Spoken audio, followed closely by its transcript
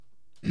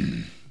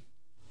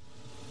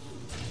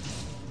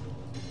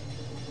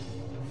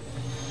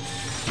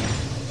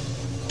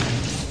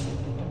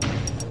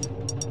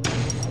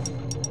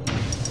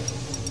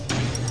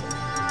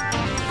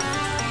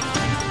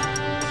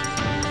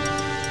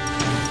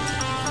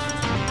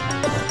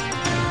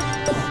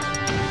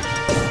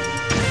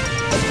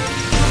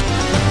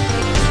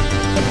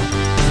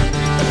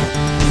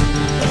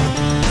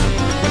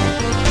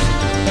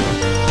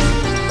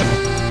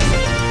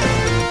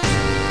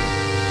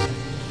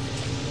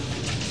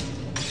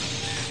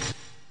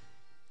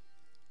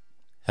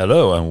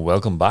Hello and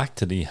welcome back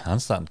to the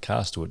Handstand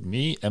Cast with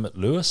me, Emmett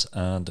Lewis,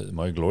 and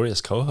my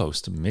glorious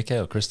co-host,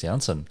 Mikael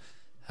Christiansen.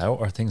 How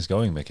are things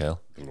going,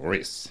 Mikael?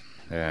 Glorious.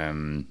 How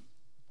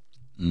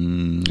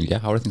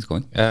are things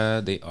going?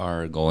 They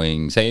are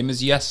going same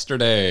as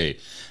yesterday,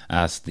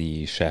 as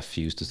the chef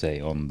used to say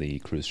on the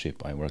cruise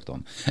ship I worked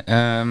on.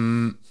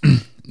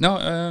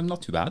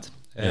 Not too bad.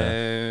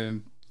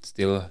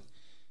 Still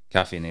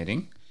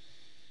caffeinating.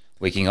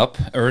 Waking up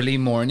early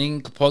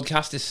morning.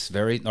 Podcast is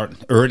very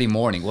early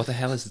morning. What the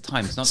hell is the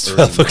time? It's not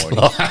early morning.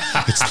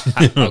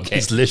 Okay,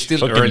 it's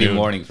still early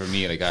morning for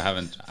me. Like I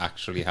haven't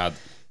actually had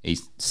a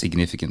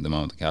significant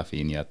amount of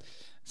caffeine yet.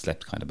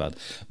 Slept kind of bad,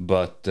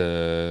 but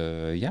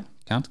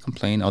can't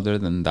complain other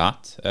than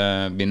that.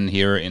 Been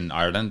here in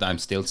Ireland. I'm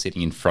still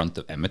sitting in front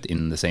of Emmett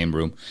in the same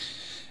room.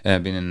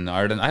 Been in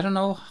Ireland. I don't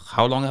know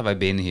how long have I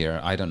been here.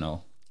 I don't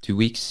know. 2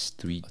 weeks,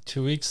 3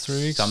 weeks,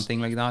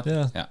 something like that.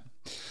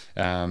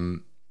 Yeah.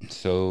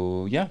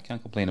 So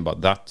can't complain about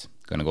that.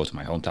 Gonna go to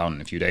my hometown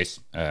in a few days,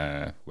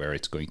 where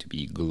it's going to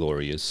be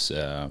glorious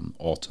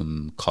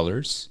autumn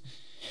colors.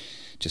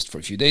 Just for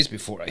a few days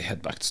before I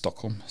head back to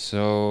Stockholm.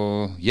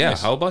 So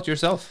nice. How about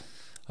yourself?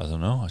 I don't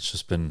know. It's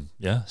just been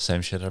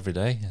same shit every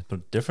day,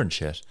 but different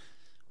shit,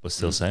 but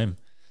still same.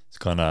 It's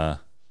kind of.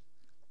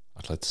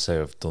 I'd like to say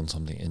I've done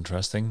something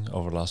interesting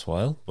over the last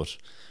while, but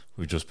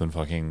we've just been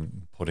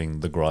fucking putting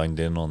the grind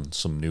in on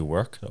some new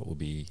work that will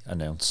be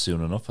announced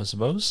soon enough, I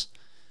suppose.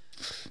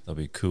 That'll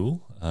be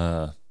cool.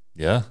 And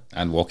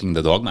walking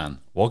the dog man.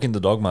 Walking the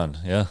dog man,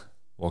 yeah.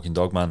 Walking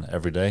dog man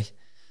every day.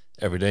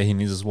 Every day he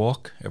needs his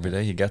walk. Every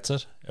day he gets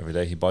it. Every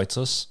day he bites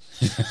us.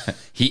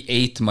 He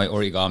ate my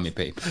origami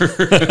paper.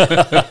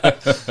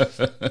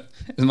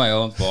 It's my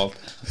own fault.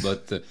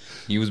 But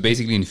he was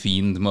basically in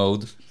fiend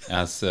mode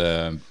as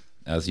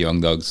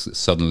young dogs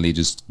suddenly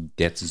just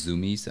get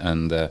zoomies.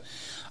 And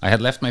I had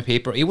left my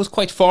paper. It was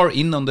quite far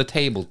in on the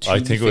table.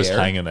 I think it was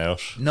hanging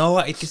out. No,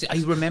 I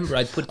remember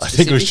I'd put it. I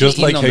think it was just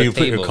like how you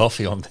put your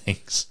coffee on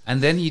things. And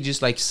then he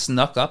just like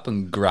snuck up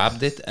and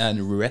grabbed it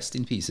and rest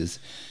in pieces.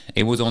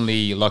 It was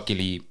only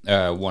luckily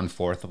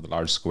 1/4 of the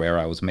large square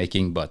I was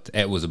making, but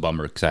it was a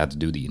bummer because I had to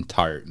do the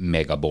entire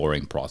mega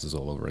boring process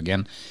all over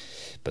again.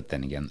 But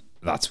then again,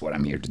 that's what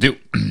I'm here to do.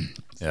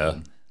 Yeah,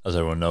 as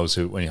everyone knows,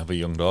 when you have a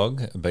young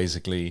dog,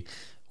 basically.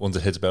 Once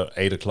it hits about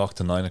 8 o'clock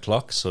to 9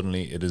 o'clock,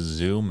 suddenly it is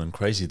Zoom and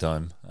crazy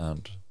time,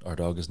 and our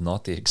dog is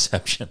not the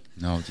exception.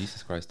 No,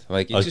 Jesus Christ!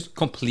 Like it's just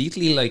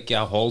completely like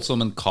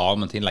wholesome and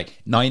calm and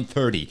like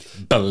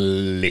 9:30,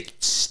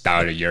 blitz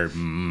out of your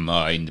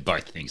mind,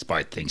 bite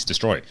things,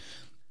 destroy.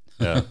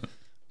 Yeah,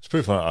 it's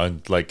pretty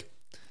fun.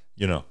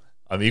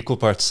 I'm equal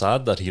parts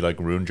sad that he like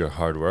ruined your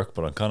hard work,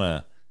 but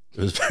it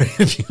was very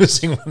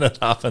confusing when it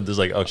happened. It's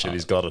like, oh shit,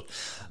 he's got it.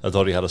 I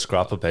thought he had a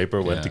scrap of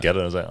paper, went to get it,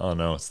 and I was like, oh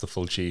no, it's the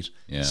full sheet.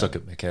 Yeah. Suck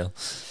it, Mikael.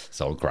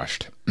 It's all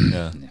crashed.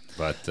 Yeah.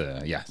 But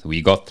so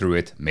we got through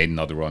it, made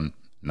another one.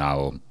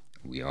 Now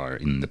we are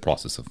in the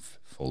process of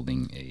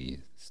folding a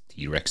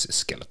T-Rex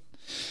skeleton.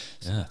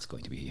 So it's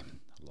going to be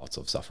lots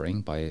of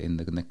suffering in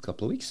the next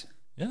couple of weeks.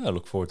 Yeah, I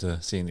look forward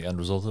to seeing the end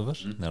result of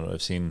it. Now that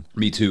I've seen...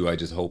 Me too. I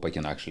just hope I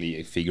can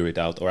actually figure it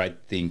out, or I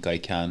think I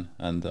can.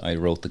 And I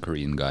wrote the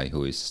Korean guy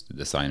who is the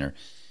designer,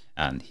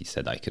 and he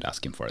said I could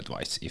ask him for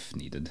advice if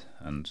needed.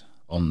 And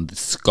on the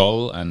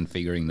skull and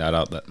figuring that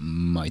out, that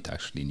might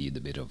actually need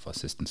a bit of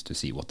assistance to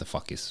see what the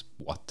fuck is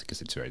what,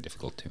 because it's very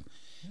difficult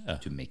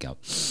to make out.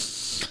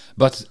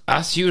 But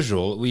as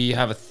usual, we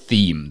have a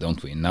theme,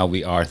 don't we? Now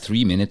we are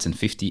 3 minutes and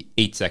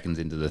 58 seconds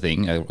into the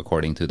thing,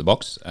 according to the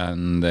box,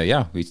 and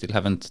we still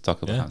haven't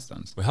talked about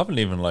handstands. We haven't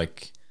even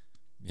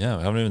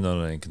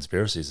done any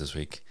conspiracies this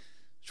week.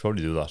 Should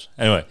probably do that.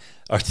 Anyway,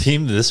 our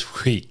theme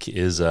this week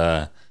is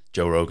Joe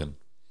Rogan.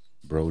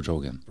 Bro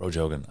Jogan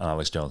and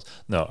Alex Jones.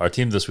 No, our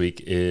theme this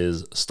week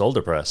is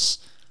Stalder Press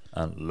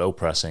and low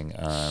pressing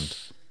and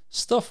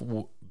stuff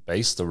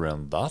based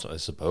around that, I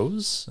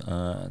suppose.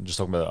 Just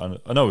talking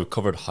about, I know we've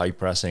covered high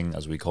pressing,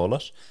 as we call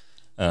it,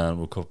 and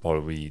we'll cover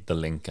probably the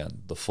link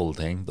and the full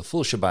thing, the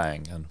full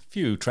shebang, and a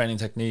few training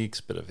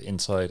techniques, bit of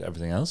insight,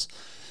 everything else.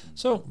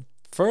 So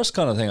first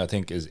kind of thing I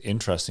think is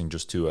interesting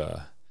just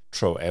to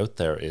throw out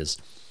there is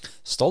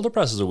Stalder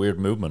Press is a weird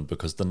movement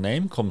because the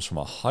name comes from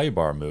a high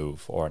bar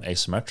move or an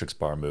asymmetrics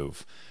bar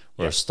move,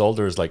 where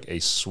Stalder is like a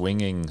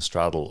swinging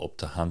straddle up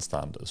to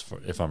handstand,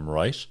 if I'm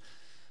right.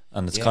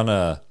 And it's kind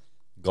of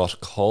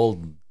got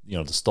called,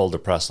 the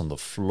Stalder Press on the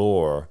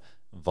floor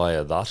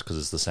via that because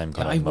it's the same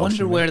kind of motion. I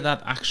wonder where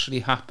that actually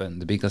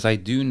happened, because I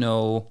do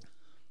know,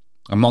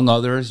 among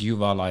others,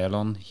 Yuval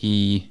Ayalon,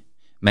 he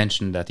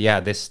mentioned that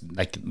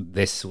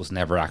this was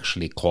never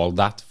actually called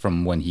that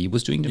from when he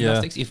was doing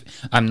gymnastics. If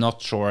I'm not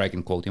sure, I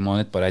can quote him on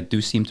it, but I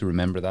do seem to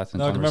remember that. I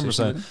can remember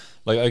saying,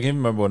 I can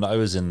remember when I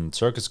was in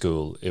circuit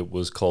school, it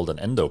was called an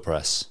endo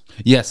press.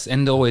 Yes,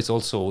 endo is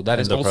also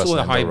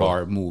a high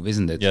bar move,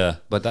 isn't it? Yeah,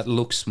 but that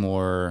looks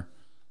more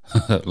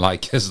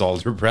like a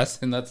Stalder Press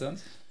in that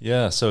sense.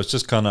 Yeah, so it's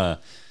just kind of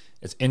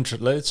it's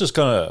just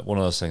kind of one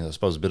of those things. I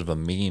suppose a bit of a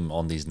meme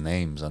on these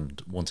names,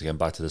 and once again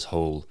back to this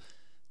whole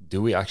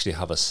do we actually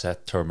have a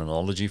set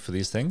terminology for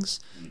these things?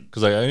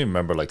 Because I only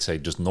remember, like, say,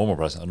 just normal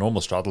press, a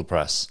normal straddle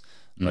press.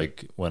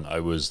 Like when I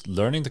was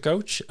learning to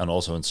coach, and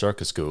also in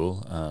circus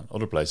school and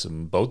other places,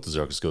 in both the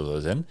circus schools I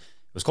was in,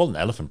 it was called an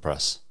elephant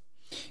press.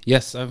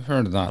 Yes, I've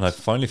heard of that. And I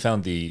finally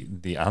found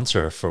the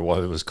answer for why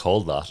it was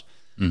called that.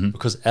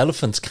 Because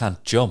elephants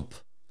can't jump.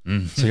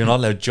 So you're not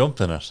allowed to jump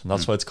in it. And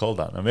that's why it's called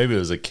that. Now, maybe it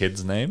was a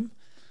kid's name,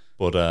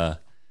 but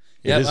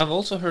I've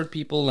also heard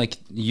people like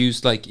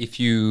use like if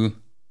you,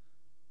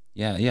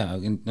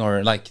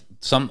 or like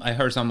I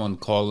heard someone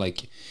call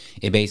like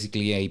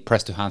basically a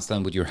press to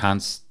handstand with your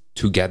hands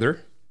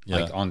together.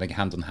 Like on the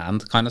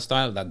hand-on-hand kind of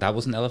style. That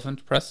was an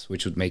elephant press,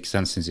 which would make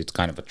sense since it's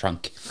kind of a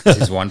trunk.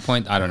 This is one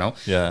point. I don't know.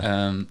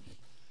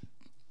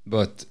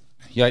 But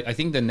yeah, I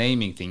think the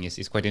naming thing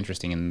is quite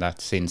interesting in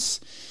that, since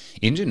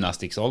in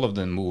gymnastics, all of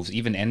the moves,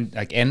 even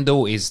like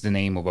endo is the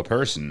name of a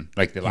person,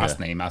 like the last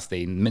name, as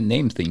they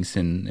name things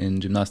in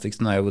gymnastics.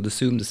 And I would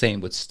assume the same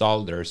with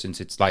Stalder,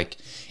 since it's like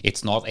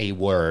it's not a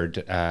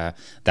word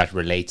that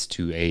relates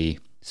to a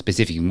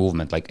specific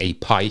movement, like a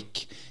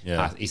pike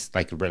is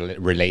like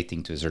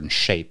relating to a certain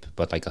shape,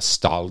 but like a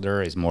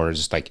Stalder is more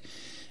just like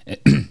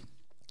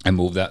a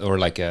move that, or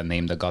like a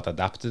name that got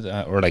adapted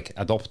or like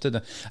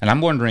adopted. And I'm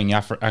wondering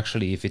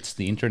actually if it's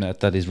the internet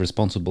that is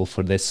responsible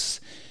for this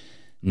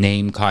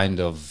name kind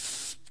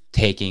of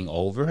taking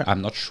over.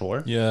 I'm not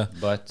sure.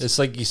 But it's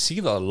like you see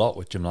that a lot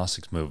with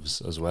gymnastics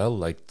moves as well,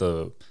 like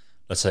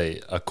let's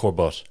say a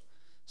courbot.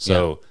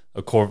 So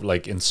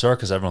like in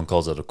circus, everyone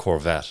calls it a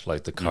Corvette,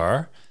 like the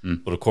car.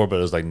 But a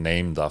Corvette is like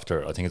named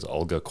after, I think it's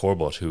Olga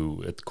Korbut,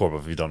 Korbut,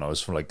 if you don't know, is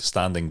from like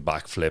standing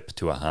backflip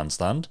to a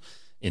handstand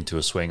into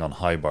a swing on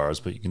high bars.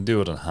 But you can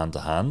do it in hand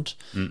to hand,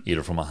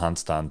 either from a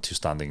handstand to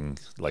standing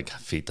like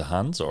feet to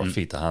hands, or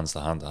feet to hands to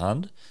hand to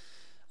hand.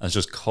 And it's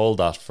just called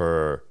that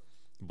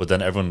but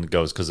then everyone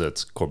goes, because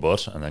it's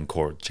Korbut, and then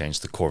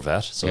changed to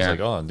Corvette. So it's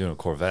like, oh, I'm doing a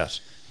Corvette.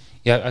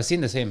 Yeah, I've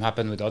seen the same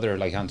happen with other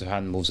like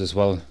hand-to-hand moves as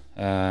well,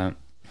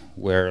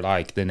 where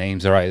like the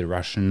names are either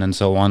Russian and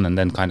so on, and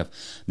then kind of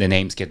the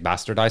names get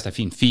bastardized. I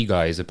think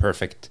Figa is a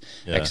perfect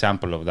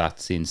example of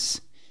that,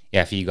 since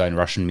Figa in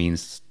Russian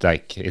means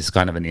like it's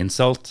kind of an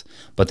insult,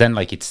 but then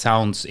like it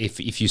sounds,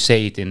 if you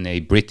say it in a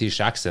British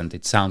accent,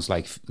 it sounds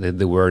like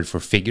the word for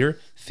figure,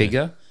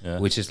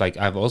 which is like,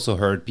 I've also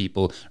heard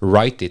people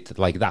write it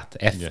like that,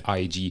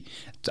 Fig,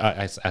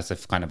 as a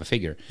kind of a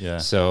figure.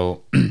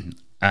 So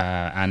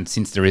and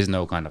since there is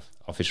no kind of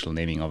official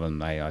naming of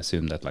them, I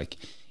assume that like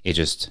it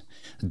just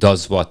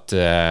does what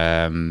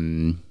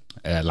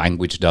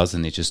language does,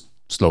 and it just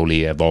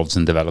slowly evolves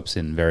and develops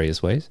in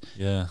various ways.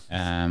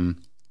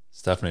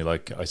 It's definitely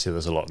like, I see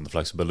this a lot in the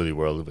flexibility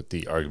world, with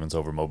the arguments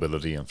over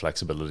mobility and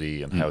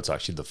flexibility, and how it's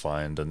actually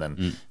defined, and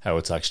then how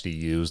it's actually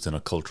used in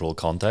a cultural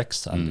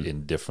context and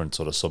in different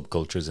sort of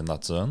subcultures in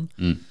that zone.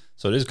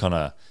 So it is kind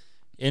of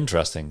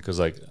interesting, because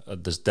like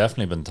there's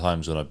definitely been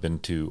times when I've been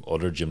to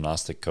other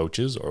gymnastic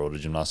coaches or other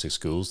gymnastic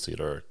schools to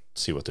either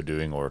see what they're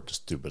doing or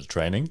just do a bit of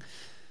training,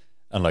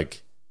 and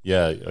like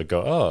I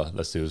go, oh,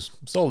 let's do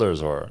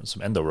Stalders or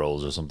some endo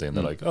rolls or something, and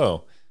they're like,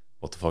 oh,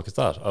 what the fuck is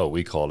that? Oh,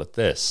 we call it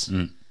this.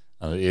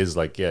 And it is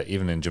like,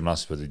 even in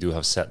gymnastics, where they do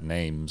have set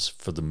names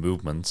for the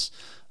movements,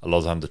 a lot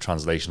of the time the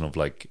translation of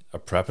like a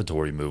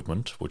preparatory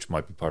movement, which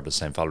might be part of the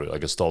same family,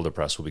 like a Stalder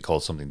press will be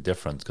called something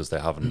different, because they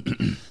haven't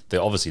they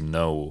obviously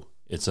know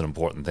it's an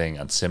important thing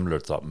and similar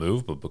to that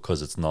move, but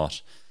because it's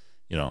not,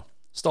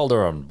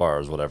 Stalder on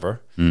bars,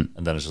 whatever, and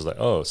then it's just like,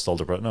 oh,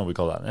 Stalder press, no, we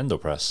call that an endo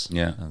press.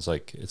 And it's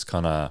like, it's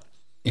kind of,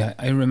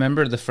 I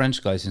remember the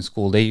French guys in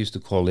school, they used to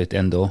call it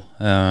endo.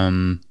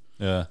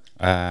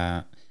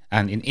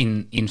 And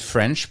in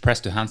French, press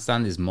to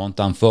handstand is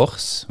monte en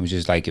force, which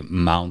is like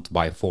mount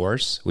by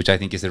force, which I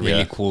think is a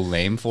really cool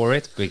name for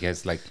it,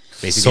 because like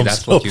basically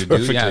that's what you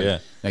do.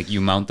 Like you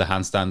mount the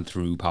handstand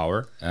through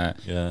power.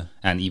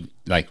 And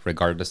like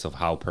regardless of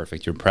how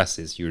perfect your press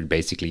is, you're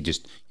basically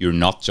you're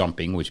not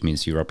jumping, which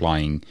means you're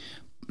applying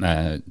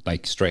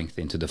like strength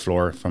into the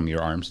floor from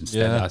your arms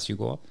instead as you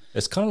go up.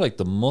 It's kind of like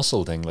the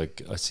muscle thing.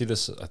 Like I see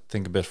this, I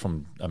think, a bit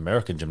from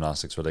American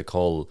gymnastics, where they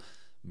call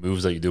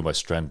moves that you do by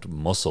strength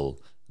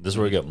muscle. This is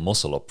where you get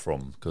muscle up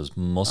from, because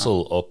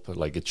muscle up,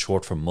 like it's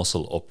short for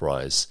muscle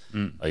uprise.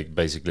 Like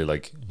basically,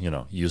 like,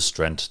 use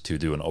strength to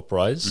do an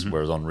uprise,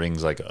 whereas on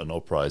rings, like an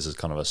uprise is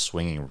kind of a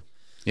swinging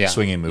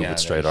move with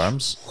straight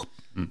arms.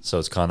 So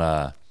it's kind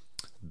of,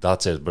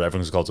 that's it. But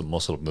everyone calls it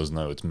muscle up, doesn't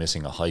know it's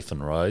missing a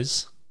hyphen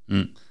rise.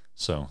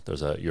 So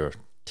there's your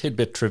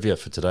tidbit trivia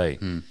for today.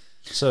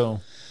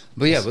 So,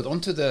 but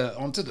onto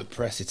the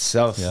press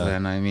itself.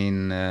 Then I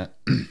mean.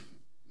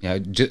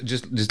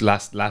 Just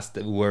last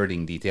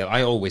wording detail.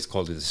 I always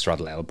called it a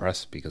straddle L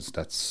press, because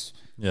that's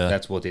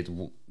what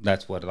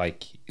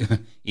like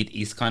it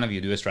is kind of.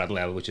 You do a straddle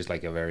L, which is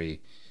like a very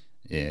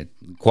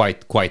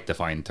quite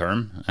defined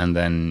term, and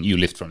then you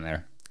lift from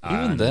there.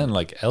 Even then,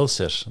 like L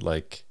sit,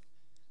 like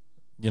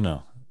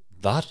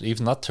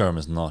that term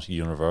is not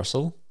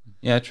universal.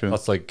 Yeah, true.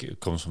 That's like, it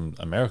comes from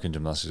American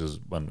gymnastics.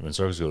 When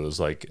circus school, it was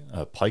like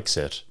a pike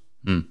sit,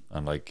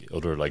 and like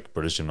other like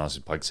British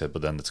gymnastics pike sit,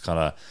 but then it's kind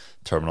of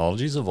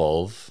terminologies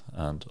evolve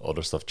and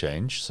other stuff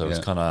change. So it's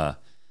kind of,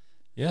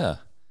 it's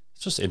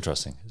just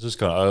interesting. It's just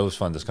kind of, I always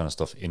find this kind of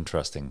stuff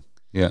interesting.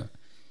 Yeah,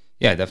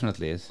 it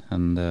definitely is.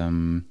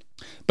 And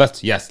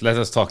but yes, let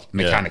us talk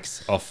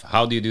mechanics of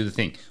how do you do the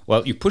thing.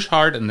 Well, you push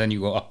hard and then you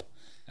go up.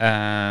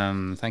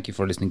 Thank you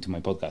for listening to my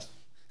podcast.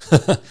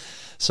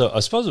 So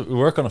I suppose we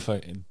work on a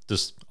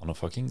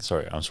fucking.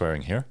 Sorry, I'm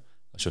swearing here.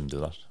 I shouldn't do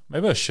that.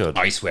 Maybe I should.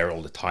 I swear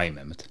all the time,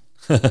 Emmett.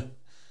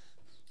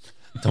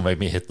 Don't make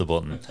me hit the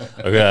button.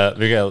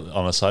 Okay,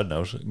 on a side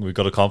note, we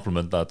got a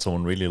compliment that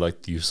someone really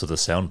liked the use of the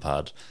sound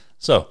pad.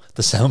 So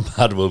the sound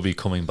pad will be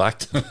coming back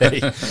today,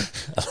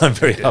 and I'm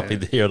very happy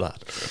to hear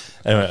that.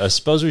 Anyway, I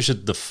suppose we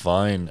should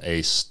define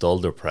a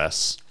Stalder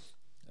press,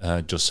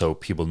 just so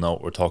people know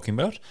what we're talking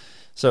about.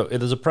 So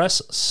it is a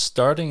press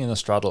starting in a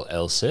straddle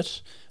L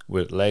sit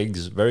with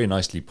legs very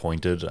nicely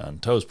pointed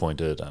and toes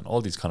pointed and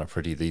all these kind of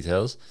pretty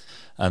details.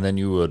 And then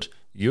you would,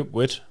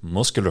 with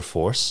muscular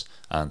force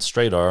and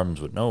straight arms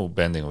with no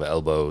bending of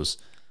elbows,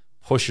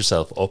 push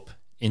yourself up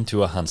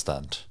into a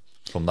handstand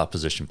from that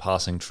position,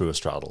 passing through a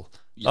straddle.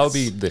 Yes. That would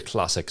be the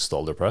classic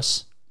Stalder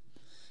press.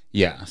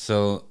 Yeah,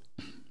 so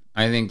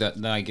I think that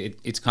like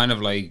it's kind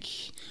of like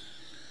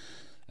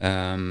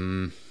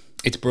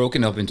it's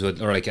broken up into,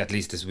 or like at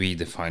least as we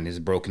define, is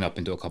broken up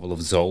into a couple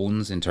of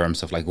zones in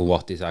terms of like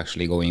what is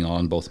actually going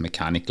on, both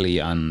mechanically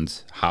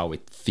and how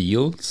it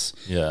feels.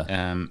 Yeah.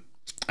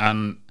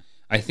 And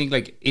I think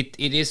like it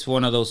is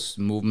one of those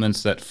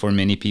movements that for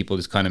many people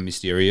is kind of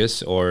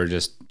mysterious, or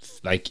just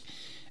like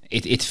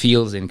it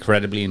feels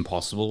incredibly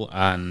impossible.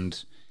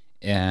 And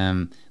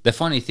the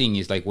funny thing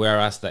is, like,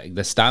 whereas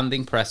the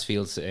standing press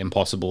feels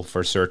impossible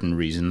for certain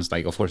reasons,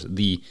 like of course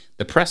the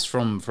press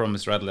from a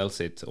straddle L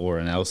sit or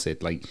an L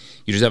sit, like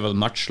you just have a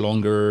much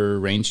longer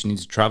range you need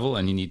to travel,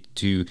 and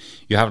you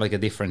have like a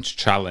different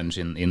challenge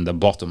in the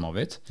bottom of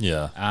it.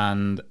 Yeah.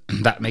 And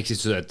that makes it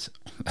so that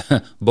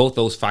both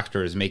those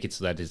factors make it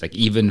so that it's like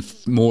even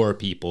more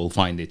people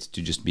find it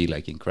to just be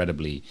like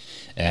incredibly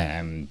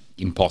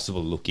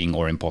impossible looking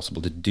or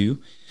impossible to do.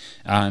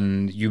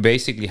 And you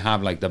basically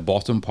have like the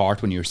bottom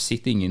part when you're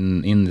sitting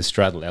in the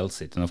straddle L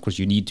sit, and of course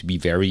you need to be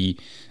very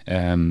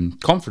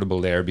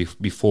comfortable there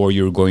before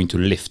you're going to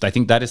lift. I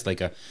think that is like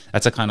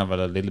that's a kind of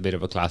a little bit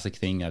of a classic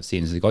thing I've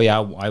seen. It's like, oh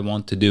yeah, I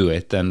want to do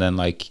it, and then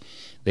like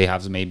they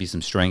have maybe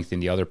some strength in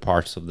the other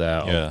parts of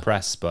the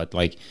press, but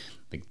like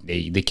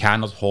they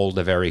cannot hold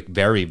a very,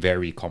 very,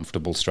 very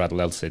comfortable straddle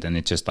L sit, and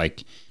it's just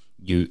like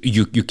you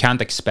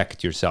can't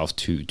expect yourself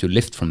to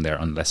lift from there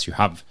unless you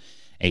have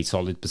a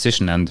solid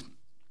position. And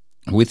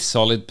with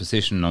solid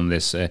position on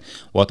this,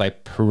 what I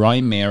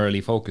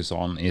primarily focus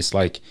on is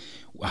like,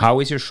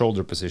 how is your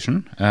shoulder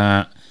position,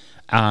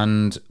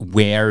 and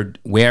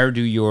where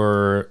do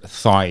your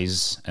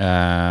thighs,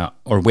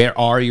 or where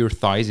are your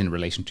thighs in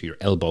relation to your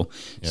elbow?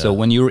 Yeah. So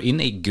when you're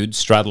in a good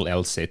straddle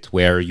L sit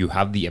where you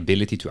have the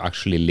ability to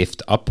actually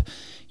lift up,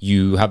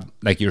 you have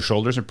like your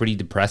shoulders are pretty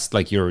depressed,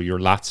 like your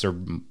lats are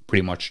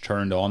pretty much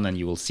turned on, and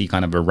you will see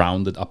kind of a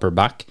rounded upper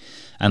back,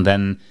 and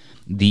then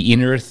the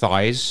inner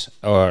thighs,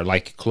 or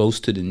like close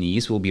to the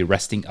knees, will be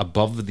resting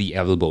above the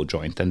elbow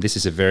joint, and this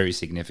is a very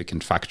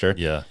significant factor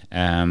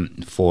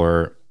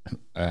for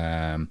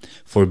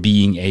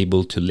being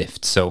able to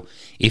lift. So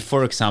if,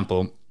 for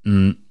example,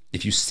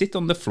 if you sit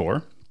on the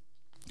floor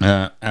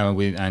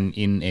and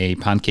in a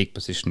pancake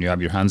position, you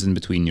have your hands in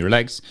between your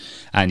legs,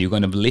 and you're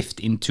going to lift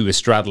into a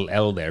straddle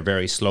L there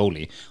very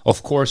slowly.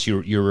 Of course,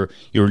 your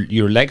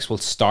legs will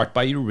start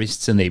by your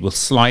wrists, and they will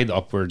slide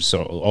upwards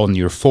on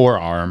your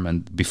forearm,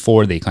 and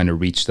before they kind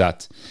of reach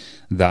that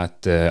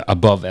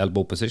above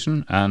elbow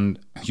position. And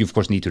you of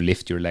course need to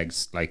lift your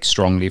legs like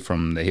strongly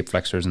from the hip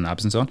flexors and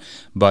abs and so on.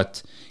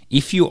 But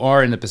if you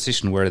are in a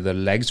position where the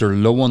legs are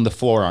low on the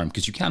forearm,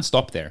 because you can't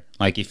stop there,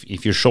 like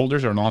if your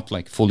shoulders are not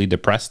like fully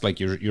depressed, like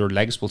your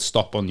legs will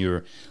stop on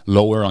your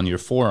lower on your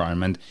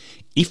forearm. And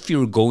if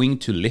you're going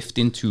to lift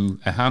into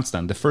a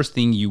handstand, the first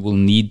thing you will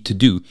need to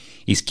do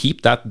is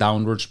keep that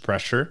downwards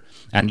pressure,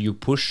 and you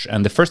push.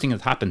 And the first thing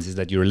that happens is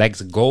that your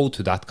legs go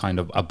to that kind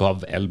of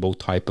above elbow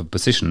type of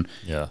position,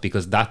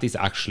 because that is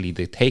actually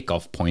the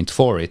takeoff point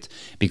for it.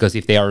 Because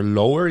if they are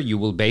lower, you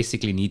will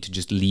basically need to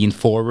just lean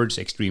forwards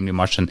extremely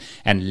much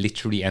and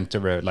literally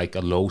enter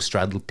a low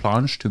straddle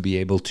plunge to be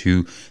able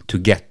to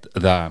get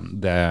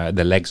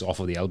the legs off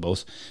of the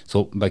elbows.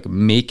 So like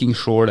making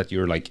sure that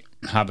you're like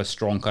have a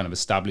strong kind of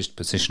established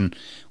position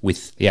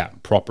with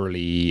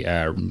properly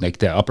like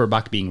the upper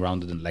back being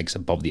rounded and legs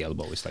above the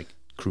elbow is like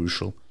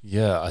crucial.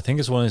 I think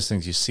it's one of those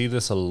things, you see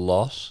this a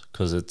lot,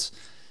 because it's,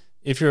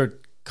 if you're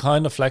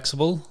kind of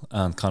flexible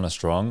and kind of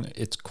strong,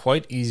 it's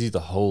quite easy to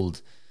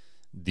hold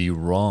the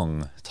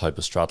wrong type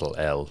of straddle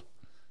L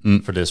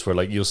for this, where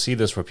like you'll see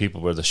this where people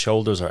where the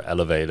shoulders are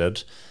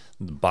elevated,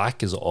 the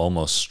back is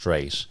almost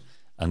straight,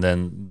 and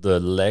then the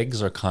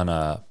legs are kind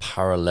of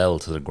parallel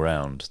to the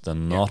ground. They're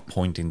not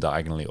pointing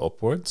diagonally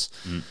upwards.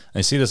 And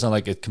you see this, and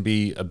like it can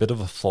be a bit of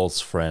a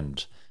false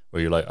friend,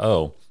 where you're like,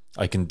 oh,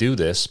 I can do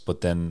this,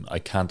 but then I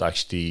can't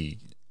actually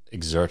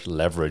exert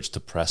leverage to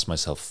press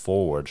myself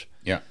forward.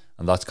 Yeah.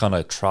 And that kind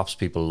of traps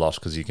people a lot,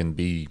 because you can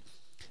be,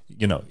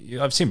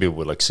 I've seen people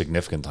with like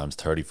significant times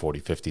 30, 40,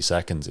 50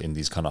 seconds in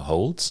these kind of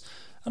holds.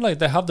 And like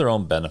they have their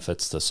own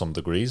benefits to some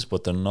degrees,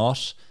 but they're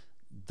not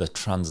the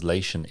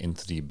translation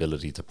into the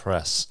ability to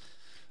press.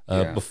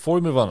 Before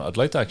we move on, I'd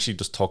like to actually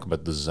just talk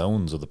about the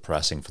zones of the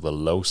pressing for the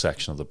low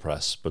section of the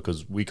press,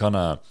 because we kind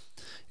of,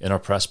 in our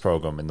press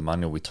program, in the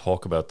manual, we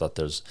talk about that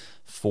there's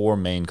 4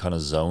 main kind of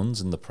zones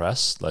in the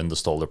press, in the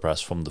Stalder press,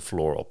 from the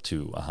floor up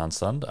to a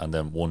handstand, and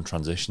then 1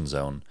 transition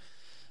zone.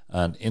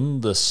 And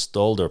in the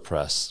Stalder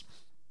press,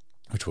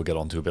 which we'll get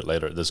onto a bit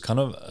later, there's kind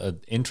of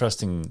an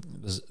interesting,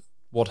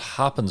 what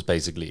happens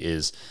basically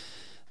is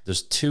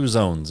there's 2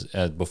 zones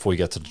before you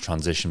get to the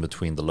transition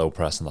between the low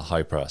press and the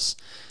high press.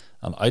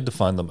 And I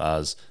define them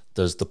as,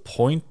 there's the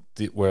point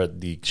where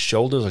the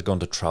shoulders are going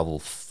to travel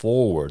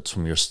forwards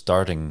from your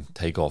starting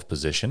takeoff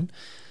position.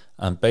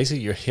 And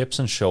basically your hips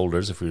and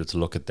shoulders, if we were to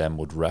look at them,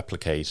 would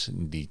replicate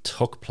the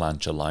tuck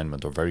planche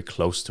alignment, or very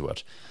close to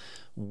it.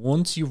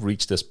 Once you've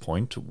reached this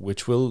point,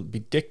 which will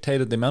be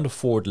dictated, the amount of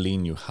forward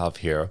lean you have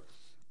here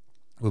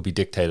will be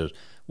dictated,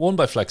 one,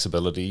 by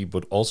flexibility,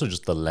 but also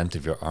just the length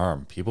of your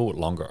arm. People with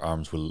longer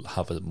arms will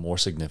have a more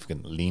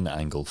significant lean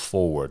angle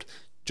forward,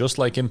 just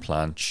like in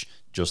planche,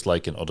 just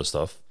like in other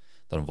stuff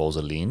that involves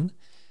a lean,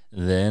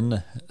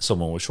 than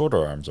someone with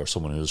shorter arms, or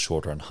someone who's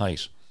shorter in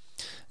height.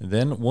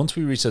 Then once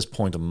we reach this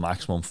point of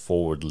maximum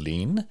forward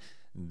lean,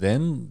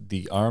 then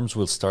the arms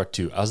will start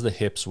to, as the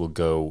hips will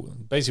go,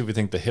 basically we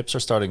think the hips are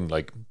starting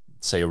like,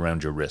 say,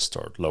 around your wrist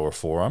or lower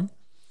forearm.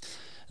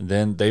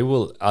 Then they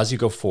will, as you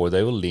go forward,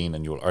 they will lean,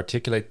 and you will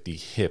articulate the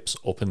hips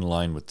up in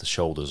line with the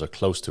shoulders or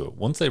close to it.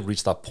 Once they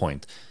reach that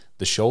point,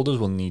 the shoulders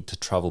will need to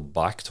travel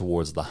back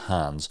towards the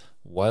hands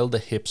while the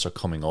hips are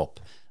coming up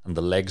and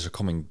the legs are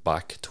coming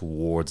back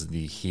towards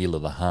the heel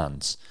of the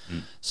hands.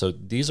 So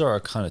these are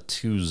our kind of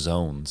 2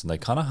 zones, and they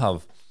kind of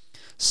have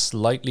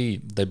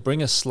they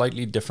bring a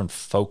slightly different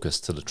focus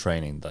to the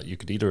training that you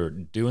could either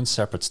do in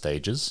separate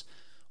stages,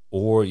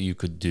 or you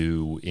could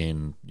do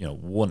in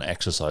one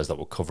exercise that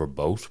will cover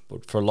both.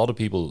 But for a lot of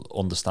people,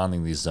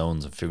 understanding these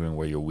zones and figuring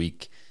where you're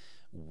weak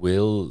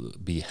will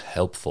be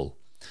helpful.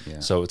 Yeah.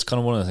 So it's kind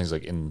of one of the things,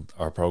 like in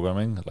our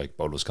programming, like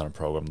Bodo's kind of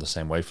programmed the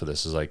same way for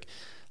this, is like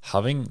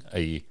having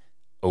a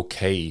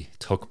okay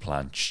tuck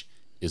planche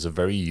is a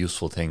very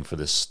useful thing for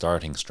this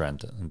starting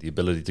strength, and the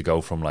ability to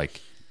go from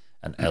like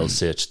an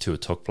L-sit to a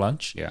tuck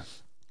planche. Yeah.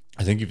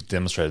 I think you've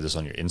demonstrated this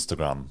on your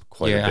Instagram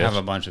quite a bit. Yeah, I have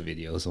a bunch of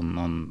videos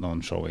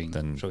on showing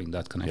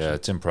that connection. Yeah,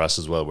 it's in press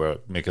as well, where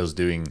Mikko's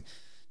doing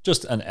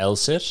just an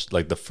L-sit,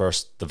 like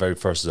the very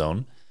first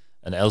zone,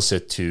 an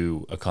L-sit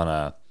to a kind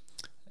of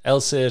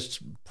L-sit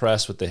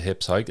press with the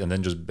hips hiked, and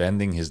then just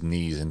bending his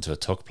knees into a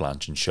tuck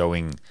planche and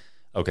showing,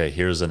 okay,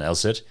 here's an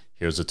L-sit,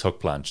 here's a tuck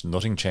planche.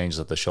 Nothing changes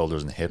at the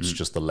shoulders and hips,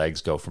 just the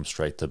legs go from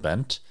straight to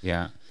bent.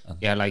 Yeah.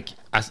 Yeah, like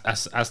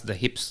as the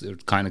hips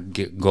kind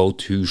of go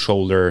to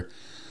shoulder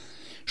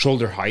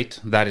height,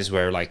 that is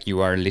where like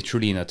you are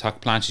literally in a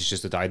tuck planche. It's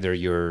just that either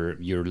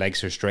your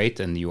legs are straight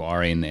and you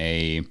are in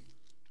a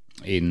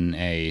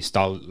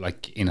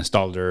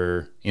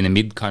Stalder, in a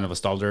mid kind of a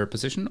Stalder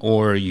position,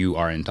 or you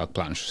are in tuck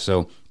planche.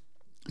 So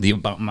the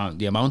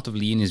amount of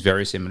lean is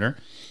very similar.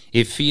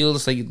 It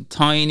feels like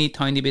tiny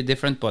bit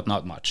different, but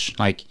not much.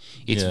 Like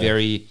it's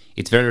very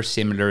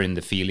similar in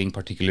the feeling,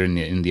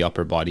 particularly in the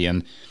upper body.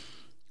 And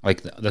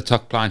like the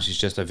tuck planche is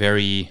just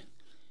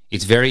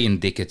it's very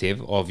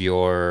indicative of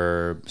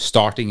your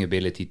starting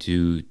ability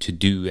to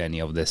do any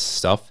of this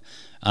stuff.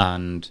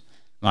 And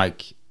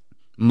like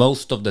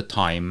most of the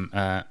time,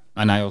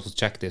 and I also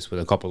check this with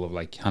a couple of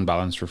like hand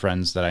balancer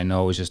friends that I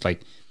know, is just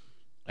like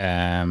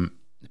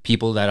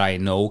people that I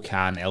know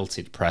can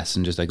L-sit press,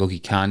 and just like, okay,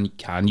 can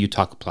you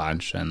tuck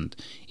planche? And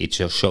it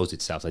just shows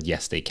itself that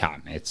yes, they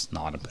can. It's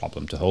not a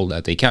problem to hold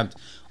that. They can't,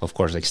 of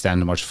course,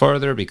 extend much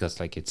further, because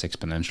like it's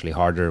exponentially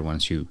harder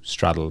once you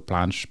straddle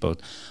planche,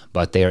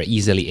 but they are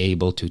easily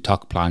able to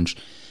tuck planche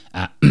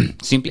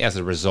simply as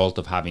a result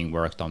of having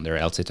worked on their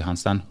L-sit to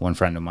handstand. One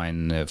friend of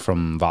mine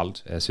from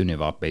Vald,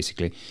 Sunniva,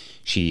 basically,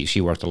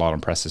 she worked a lot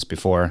on presses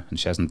before, and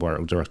she hasn't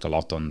worked a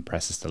lot on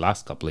presses the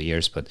last couple of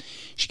years, but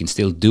she can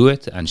still do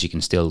it, and she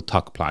can still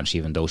tuck planche,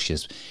 even though she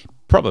has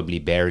probably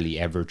barely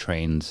ever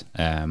trained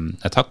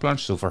a tuck planche.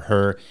 So for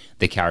her,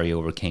 the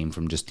carryover came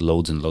from just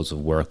loads and loads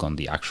of work on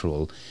the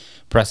actual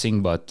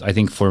pressing. But I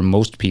think for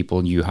most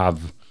people, you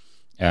have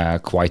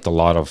quite a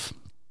lot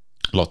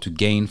to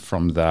gain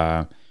from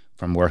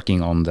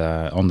working on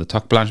the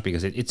tuck planche,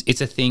 because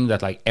it's a thing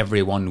that like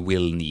everyone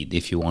will need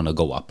if you want to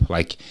go up.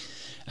 Like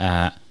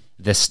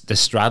the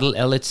straddle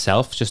L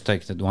itself, just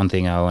like the one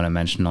thing I want to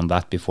mention on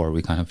that before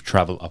we kind of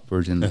travel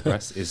upwards in the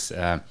press is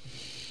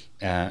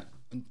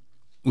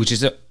which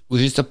is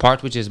the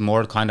part which is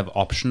more kind of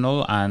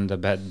optional and a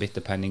bit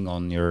depending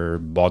on your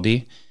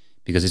body,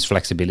 because it's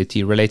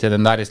flexibility related,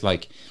 and that is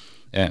like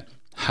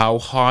how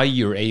high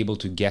you're able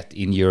to get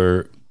in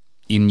your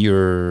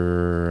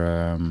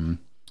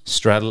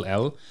straddle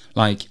L,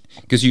 like,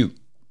 because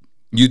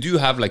You do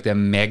have like the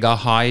mega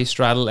high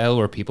straddle L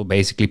where people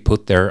basically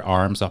put their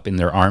arms up in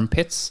their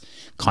armpits,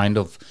 kind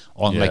of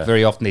on like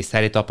very often they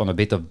set it up on a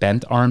bit of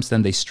bent arms,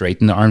 then they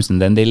straighten the arms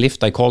and then they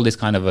lift. I call this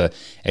kind of a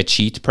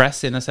cheat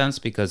press in a sense,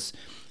 because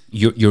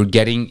you're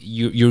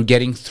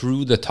getting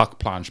through the tuck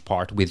planche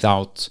part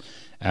without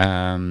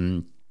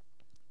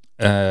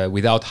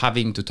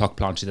having to tuck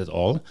planche it at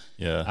all.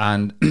 Yeah.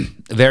 And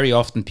very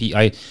often,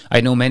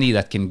 I know many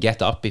that can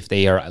get up if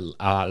they are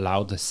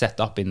allowed to set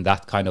up in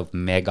that kind of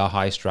mega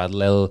high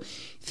straddle L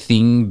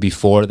thing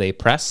before they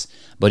press.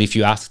 But if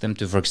you ask them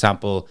to, for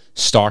example,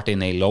 start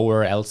in a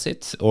lower L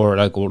sit or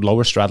like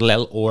lower straddle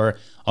L, or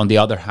on the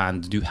other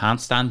hand, do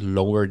handstand,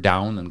 lower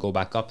down and go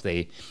back up,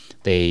 they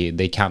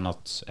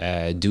cannot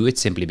do it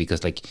simply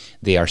because like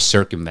they are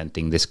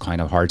circumventing this kind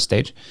of hard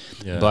stage.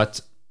 Yeah. But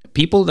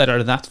people that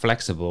are that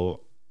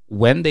flexible,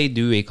 when they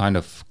do a kind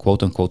of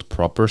quote unquote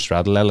proper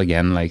straddle L,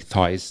 again, like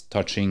thighs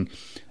touching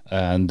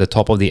the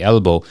top of the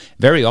elbow,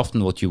 very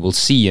often what you will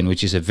see, and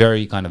which is a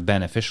very kind of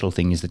beneficial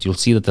thing, is that you'll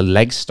see that the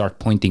legs start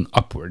pointing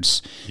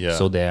upwards. Yeah.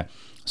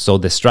 So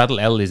the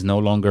straddle L is no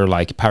longer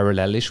like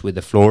parallelish with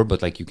the floor,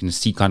 but like you can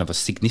see kind of a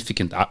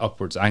significant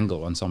upwards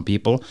angle on some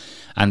people,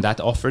 and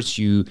that offers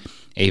you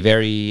a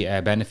very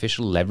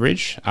beneficial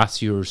leverage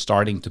as you're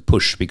starting to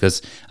push,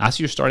 because as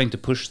you're starting to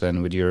push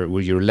then with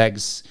your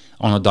legs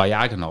on a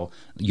diagonal,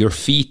 your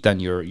feet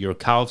and your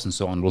calves and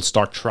so on will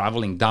start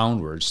traveling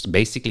downwards,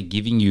 basically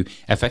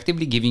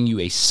effectively giving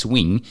you a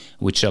swing,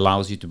 which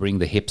allows you to bring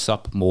the hips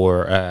up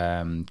more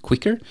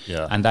quicker.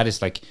 Yeah. And that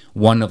is like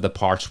one of the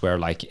parts where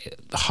like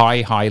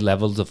high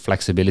levels of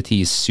flexibility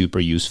is super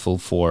useful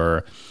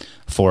for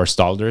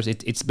Stalders.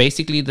 It's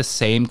basically the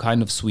same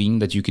kind of swing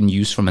that you can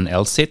use from an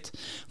L-sit.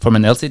 From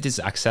an L-sit, it's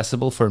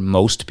accessible for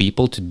most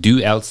people to do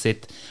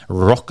L-sit,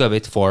 rock a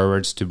bit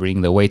forwards to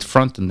bring the weight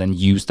front, and then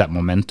use that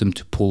momentum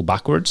to pull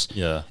backwards.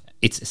 Yeah.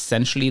 It's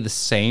essentially the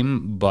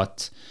same,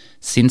 but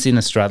since in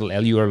a straddle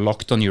L you are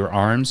locked on your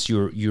arms,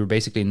 you're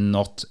basically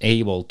not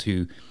able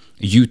to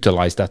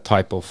utilize that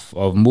type of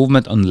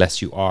movement unless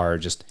you are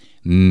just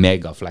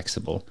mega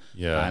flexible.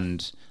 Yeah.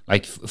 And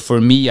like for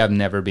me, I've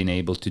never been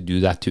able to do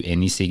that to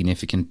any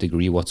significant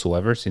degree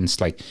whatsoever, since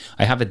like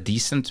I have a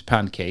decent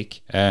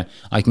pancake.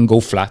 I can go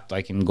flat,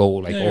 I can go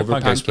like over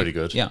pancake's pancake. pretty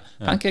good. Yeah,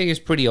 pancake is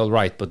pretty all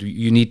right, but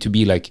you need to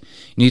be like,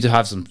 you need to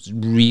have some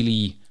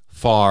really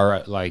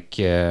far, like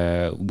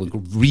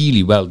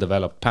really well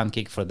developed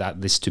pancake for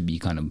this to be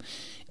kind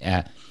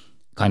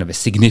of a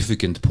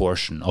significant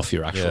portion of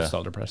your actual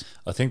Stalder press.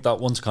 I think that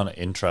one's kind of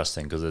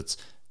interesting because it's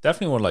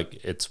definitely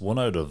one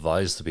I would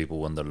advise to people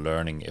when they're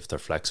learning, if they're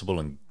flexible,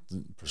 and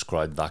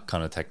prescribe that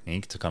kind of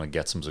technique to kind of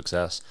get some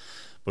success.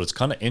 But it's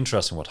kind of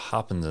interesting what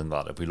happens in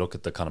that if we look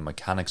at the kind of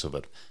mechanics of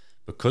it.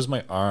 Because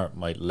my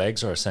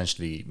legs are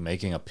essentially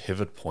making a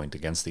pivot point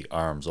against the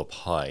arms up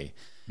high,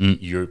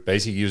 you're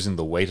basically using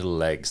the weight of the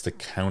legs to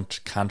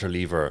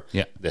cantilever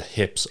the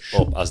hips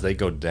up as they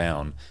go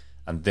down.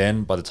 And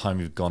then by the time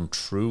you've gone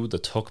through the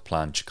tuck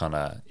planche kind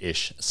of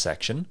ish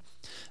section,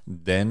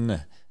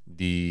 then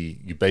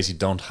you basically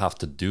don't have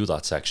to do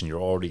that section.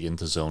 You're already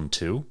into zone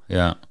 2.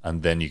 Yeah.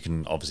 And then you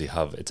can obviously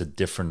have, it's a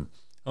different,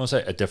 I won't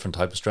say a different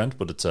type of strength,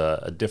 but it's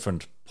a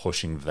different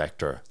pushing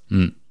vector.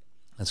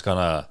 It's kind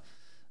of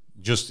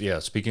just,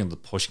 speaking of the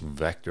pushing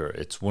vector,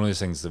 it's one of those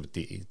things that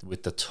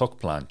with the tuck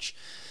planche,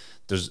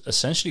 there's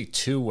essentially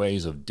 2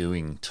 ways of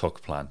doing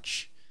tuck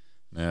planche.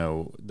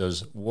 Now,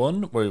 there's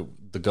one where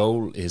the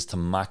goal is to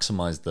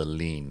maximize the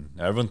lean.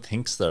 Now, everyone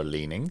thinks they're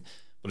leaning,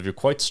 but if you're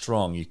quite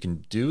strong, you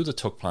can do the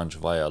tuck planche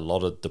via a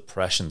lot of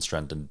depression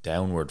strength and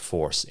downward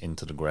force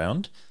into the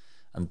ground.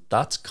 And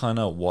that's kind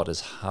of what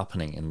is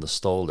happening in the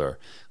Stalder,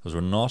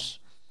 because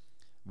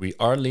we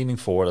are leaning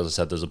forward. As I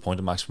said, there's a point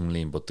of maximum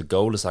lean, but the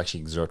goal is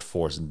actually exert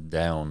force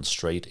down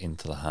straight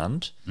into the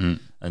hand.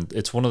 And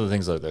it's one of the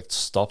things that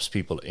stops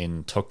people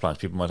in tuck planche.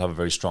 People might have a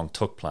very strong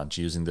tuck planche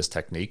using this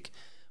technique,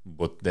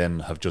 but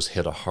then have just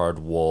hit a hard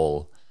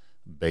wall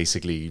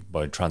basically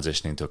by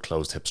transitioning to a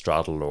closed hip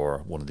straddle or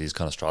one of these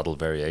kind of straddle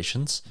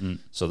variations.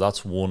 So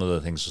that's one of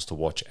the things just to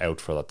watch out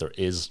for, that there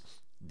is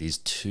these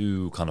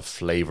 2 kind of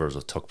flavors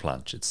of tuck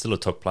planche. It's still a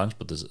tuck planche,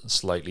 but there's a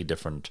slightly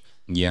different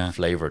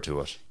flavor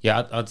to it.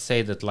 Yeah, I'd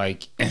say that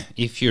like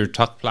if you're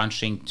tuck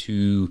planching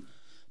to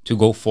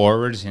go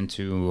forwards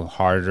into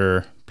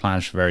harder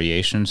planche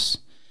variations,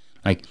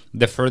 like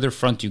the further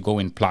front you go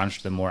in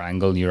planche, the more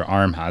angle your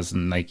arm has,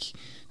 and like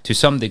to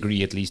some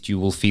degree at least you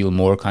will feel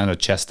more kind of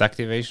chest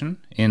activation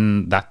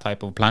in that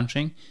type of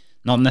planching.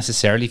 Not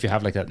necessarily if you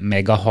have like that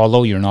mega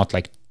hollow, you're not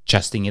like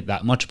chesting it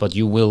that much, but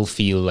you will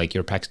feel like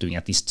your pec's doing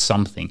at least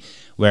something.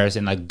 Whereas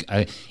in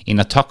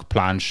a tuck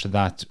planche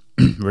that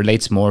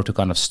relates more to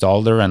kind of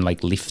Stalder and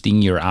like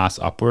lifting your ass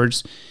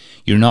upwards,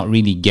 you're not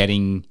really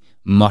getting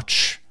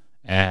much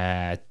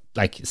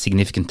like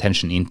significant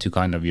tension into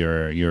kind of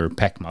your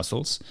pec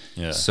muscles.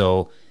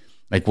 So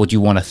like what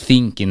you want to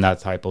think in that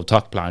type of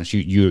tuck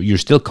planche. You're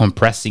still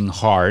compressing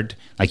hard,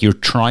 like you're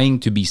trying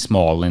to be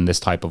small in this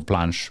type of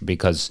planche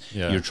because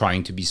you're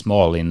trying to be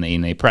small in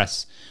a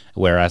press.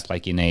 Whereas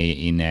like in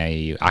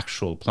a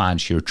actual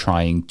planche, you're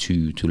trying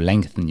to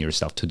lengthen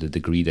yourself to the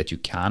degree that you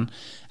can,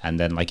 and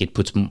then like it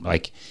puts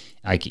like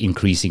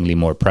increasingly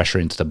more pressure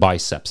into the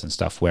biceps and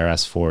stuff.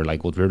 Whereas for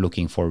like what we're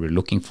looking for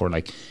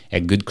like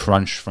a good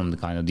crunch from the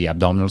kind of the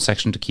abdominal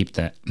section to keep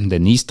the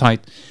knees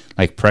tight,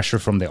 like pressure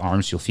from the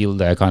arms. You'll feel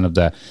the kind of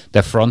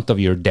the front of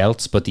your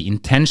delts, but the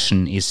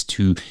intention is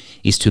to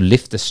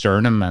lift the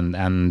sternum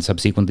and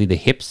subsequently the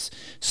hips,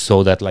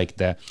 so that like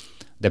the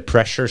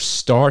pressure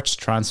starts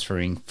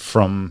transferring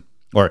from,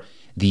 or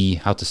the,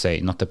 how to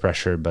say, not the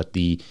pressure, but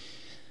the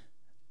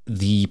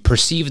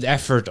perceived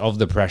effort of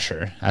the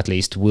pressure, at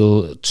least,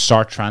 will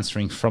start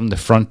transferring from the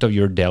front of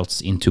your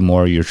delts into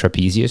more your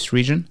trapezius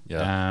region.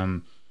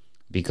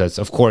 Because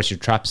of course your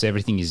traps,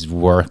 everything is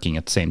working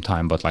at the same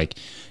time, but like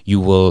you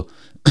will,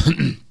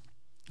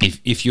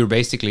 if you're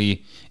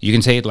basically, you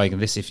can say it like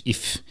this: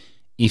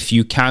 if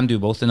you can do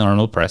both an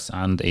Arnold press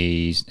and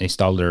a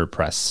Stalder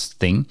press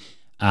thing,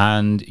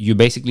 and you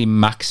basically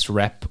max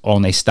rep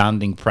on a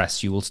standing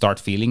press, you will start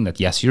feeling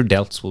that, yes, your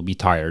delts will be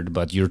tired,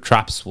 but your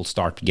traps will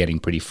start getting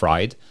pretty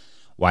fried.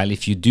 While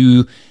if you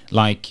do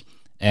like,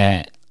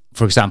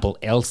 for example,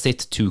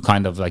 L-sit, to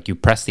kind of like you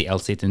press the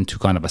L-sit into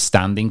kind of a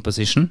standing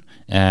position,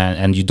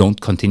 and you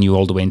don't continue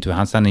all the way into a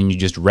handstand, and you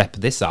just rep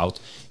this out,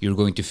 you're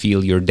going to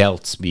feel your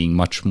delts being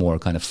much more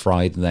kind of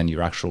fried than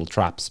your actual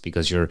traps,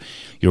 because you're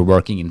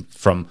working in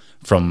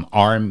from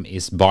arm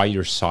is by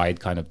your side,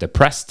 kind of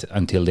depressed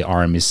until the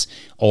arm is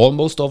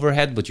almost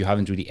overhead, but you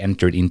haven't really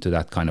entered into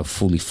that kind of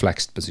fully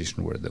flexed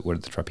position where the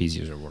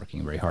trapezius are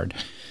working very hard.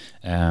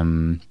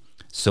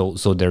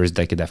 So there is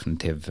like a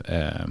definitive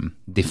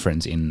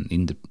difference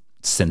in the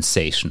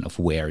sensation of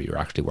where you're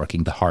actually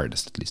working the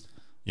hardest, at least.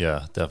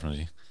 Yeah,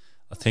 definitely.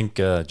 I think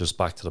just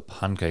back to the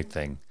pancake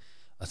thing,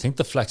 I think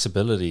the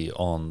flexibility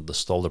on the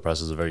Stalder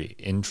press is a very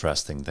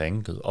interesting thing,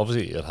 because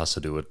obviously it has to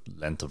do with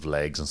length of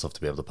legs and stuff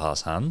to be able to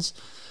pass hands.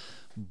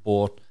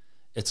 But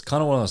it's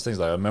kind of one of those things.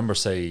 Like I remember,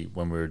 say,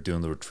 when we were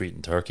doing the retreat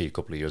in Turkey a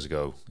couple of years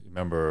ago,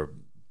 remember,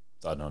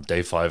 I don't know,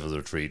 day 5 of the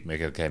retreat,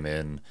 Mikhail came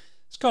in.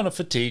 It's kind of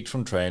fatigued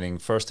from training,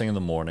 first thing in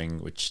the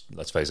morning, which,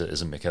 let's face it,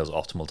 isn't Mikhail's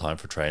optimal time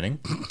for training.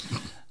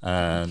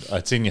 And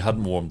I'd seen you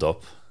hadn't warmed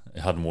up.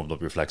 You hadn't warmed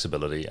up your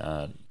flexibility.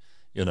 And,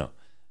 you know,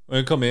 when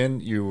you come in,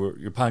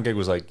 your pancake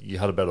was like, you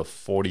had about a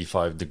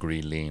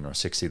 45-degree lean or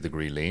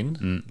 60-degree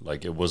lean.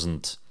 Like it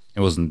wasn't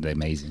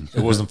amazing.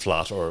 It wasn't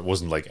flat, or it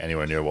wasn't like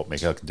anywhere near what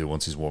Mikhail can do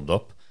once he's warmed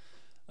up.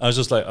 I was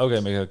just like,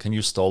 okay, Mikhail, can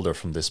you Stalder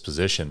from this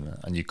position?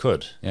 And you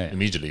could.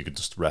 Immediately, you could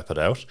just rep it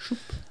out.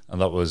 And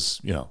that was,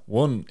 you know,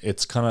 one,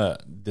 it's kind of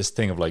this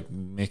thing of like,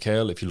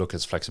 Mikhail, if you look at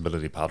his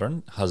flexibility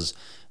pattern, has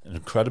an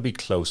incredibly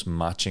close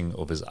matching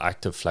of his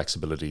active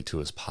flexibility to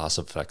his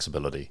passive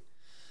flexibility.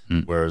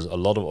 Whereas a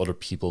lot of other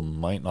people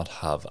might not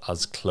have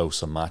as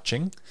close a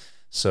matching.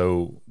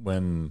 So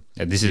when...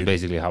 this is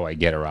basically how I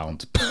get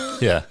around.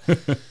 Yeah.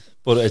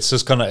 But it's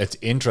just kind of, it's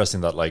interesting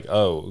that like,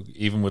 oh,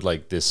 even with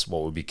like this,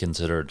 what would be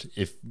considered,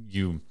 if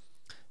you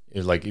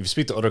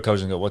speak to other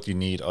coaches and go, what do you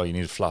need? Oh, you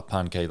need a flat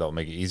pancake, that will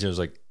make it easier. It's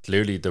like,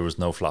 clearly there was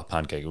no flat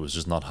pancake. It was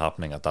just not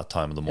happening at that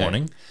time of the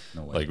morning.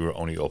 No way. Like we were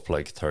only up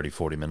like 30,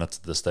 40 minutes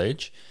at this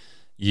stage.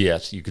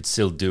 Yet you could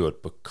still do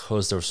it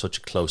because there was such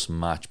a close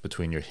match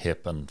between your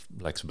hip and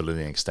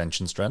flexibility and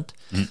extension strength.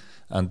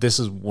 And this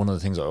is one of the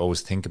things I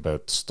always think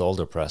about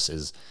Stalder press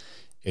is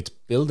it's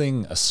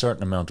building a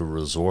certain amount of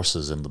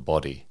resources in the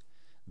body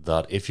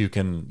that if you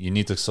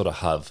need to sort of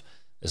have,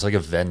 it's like a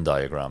Venn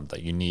diagram,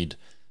 that you need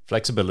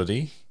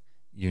flexibility,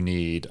 you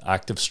need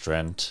active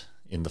strength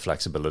in the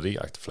flexibility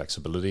and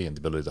the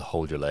ability to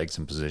hold your legs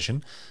in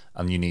position,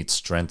 and you need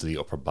strength of the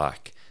upper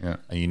back. Yeah.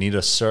 And you need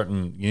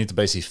to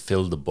basically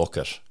fill the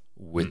bucket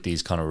with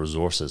these kind of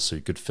resources. So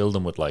you could fill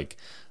them with like,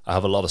 I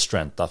have a lot of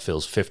strength, that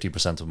fills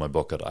 50% of my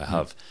bucket. I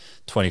have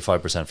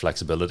 25%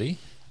 flexibility,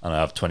 and I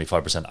have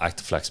 25%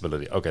 active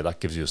flexibility. Okay, that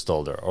gives you a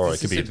Stalder. Or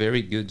this it could is be a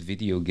very good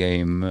video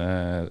game.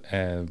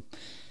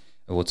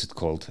 What's it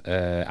called?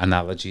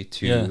 Analogy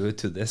to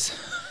this.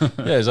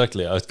 Yeah,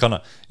 exactly. I was kind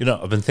of,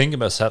 I've been thinking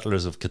about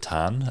Settlers of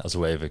Catan as a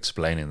way of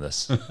explaining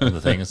this. And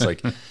the thing is,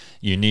 like,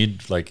 you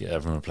need, like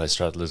everyone who plays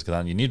Settlers of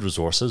Catan, you need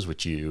resources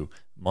which you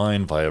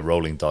mine via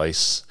rolling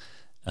dice.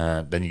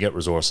 Then you get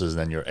resources, and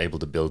then you're able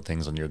to build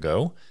things on your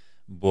go.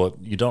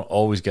 But you don't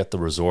always get the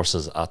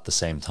resources at the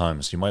same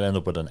time. So you might end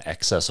up with an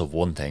excess of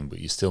one thing, but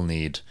you still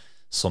need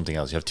something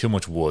else. You have too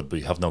much wood, but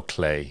you have no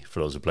clay for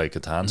those who play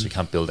Catan, so you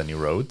can't build any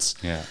roads.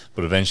 Yeah.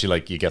 But eventually,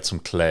 like, you get some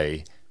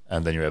clay,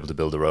 and then you're able to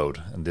build a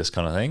road and this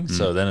kind of thing.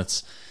 So then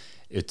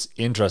it's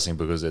interesting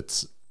because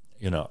it's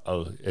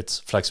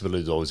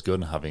flexibility is always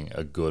good, and having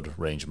a good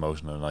range of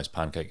motion and a nice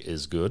pancake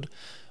is good.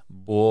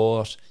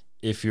 But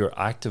if your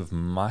active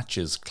match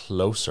is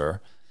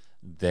closer,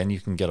 then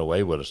you can get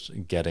away with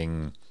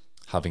it,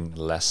 having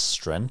less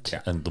strength.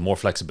 Yeah. And the more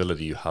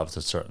flexibility you have to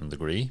a certain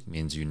degree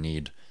means you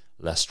need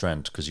less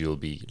strength because you'll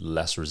be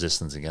less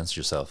resistance against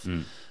yourself.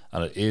 And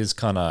it is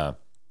kind of,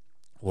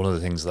 one of the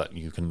things that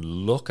you can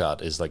look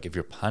at is like if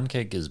your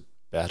pancake is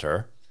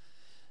better,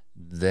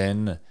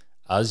 then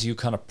as you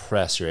kind of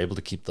press, you're able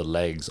to keep the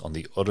legs on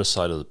the other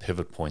side of the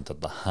pivot point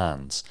of the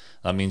hands.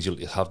 That means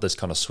you'll have this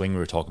kind of swing we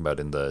were talking about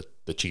in the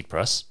cheat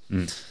press.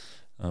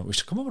 We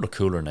should come up with a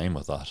cooler name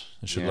with that.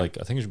 I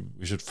think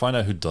we should find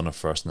out who done it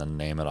first and then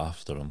name it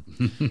after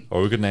them.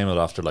 Or we could name it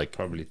after like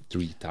probably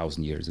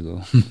 3,000 years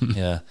ago.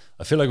 Yeah,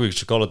 I feel like we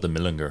should call it the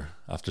Millinger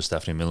after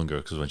Stephanie Millinger,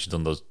 because when she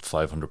done those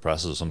 500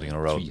 presses or something in a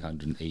row,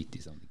 380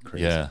 something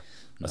crazy. Yeah,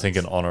 I think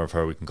in honor of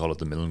her we can call it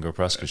the Millinger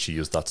press because she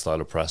used that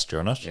style of press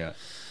during it. Yeah.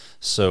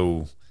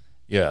 So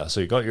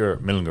you got your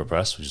Millinger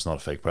press, which is not a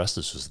fake press,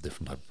 it's just a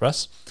different type of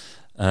press.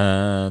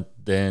 And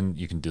then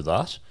you can do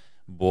that.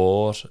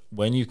 But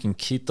when you can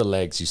keep the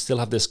legs, you still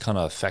have this kind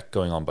of effect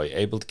going on by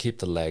able to keep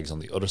the legs on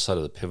the other side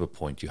of the pivot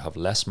point. You have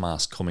less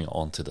mass coming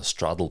onto the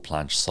straddle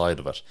planche side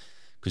of it.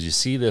 Because you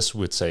see this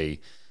with, say,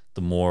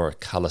 the more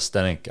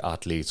calisthenic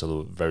athletes or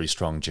the very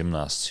strong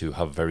gymnasts who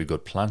have very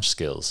good planche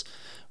skills,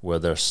 where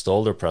their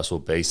Stalder press will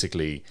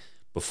basically,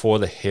 before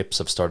the hips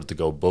have started to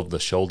go above the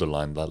shoulder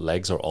line, the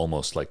legs are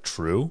almost like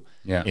true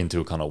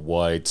into a kind of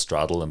wide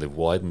straddle, and they've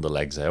widened the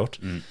legs out.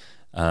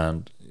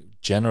 And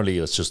generally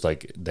it's just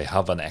like they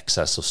have an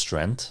excess of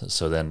strength,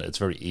 so then it's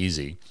very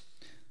easy.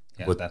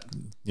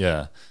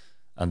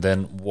 And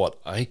then what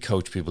I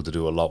coach people to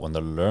do a lot when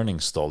they're learning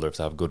Stalder,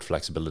 to have good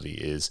flexibility,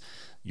 is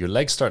your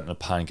legs start in a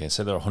pancake,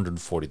 say they're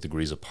 140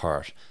 degrees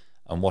apart,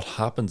 and what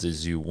happens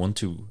is you want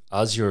to,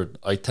 I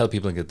tell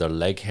people to get their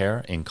leg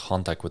hair in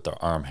contact with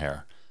their arm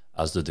hair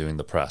as they're doing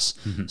the press,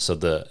 so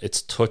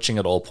it's touching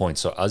at all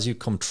points. So as you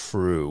come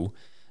through,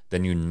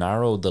 then you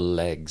narrow the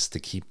legs to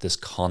keep this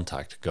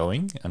contact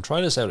going. And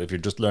try this out if you're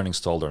just learning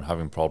Stalder and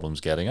having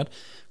problems getting it,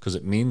 because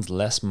it means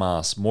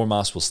more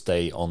mass will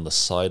stay on the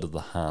side of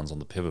the hands on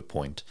the pivot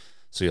point.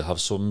 So you'll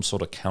have some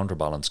sort of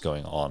counterbalance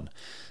going on.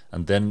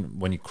 And then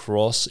when you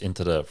cross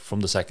from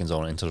the second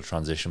zone into the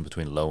transition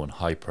between low and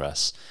high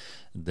press,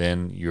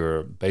 then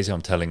you're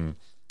basically, I'm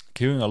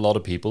cueing a lot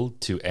of people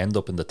to end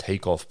up in the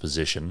takeoff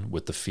position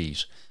with the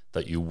feet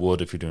that you would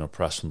if you're doing a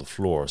press from the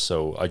floor.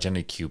 So I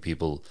generally cue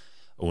people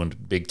when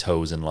big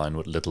toes in line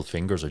with little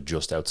fingers are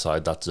just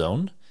outside that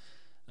zone,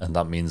 and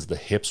that means the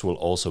hips will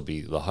also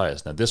be the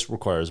highest. Now this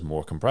requires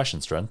more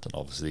compression strength, and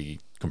obviously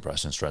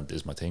compression strength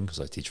is my thing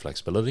because I teach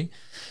flexibility,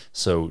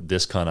 so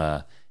this kind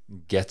of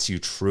gets you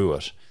through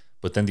it.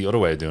 But then the other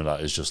way of doing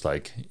that is just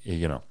like,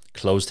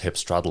 closed hip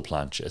straddle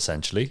planche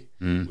essentially,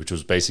 which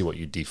was basically what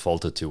you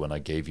defaulted to when I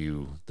gave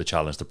you the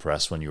challenge to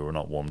press when you were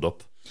not warmed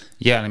up.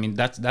 Yeah, I mean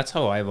that's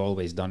how I've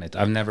always done it.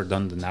 I've never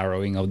done the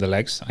narrowing of the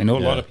legs. I know a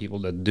lot of people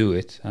that do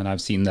it, and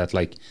I've seen that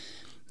like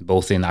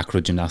both in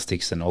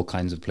acrogymnastics and all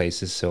kinds of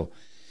places. So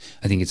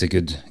I think it's a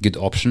good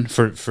option.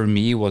 For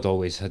me, what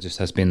always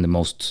has been the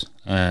most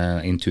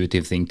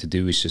intuitive thing to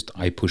do is just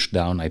I push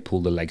down, I pull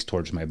the legs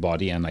towards my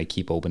body, and I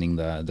keep opening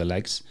the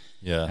legs.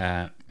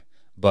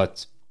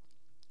 But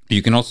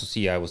you can also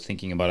see,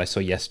 I saw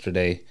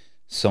yesterday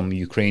some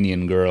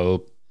Ukrainian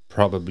girl,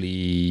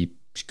 probably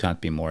she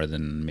can't be more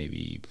than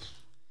maybe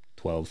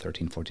 12,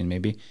 13, 14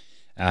 maybe.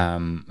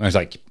 It was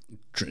like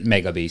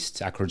mega beast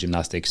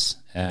acrogymnastics,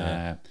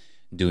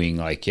 doing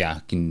like,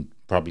 can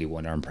probably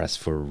one arm press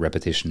for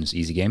repetitions,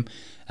 easy game.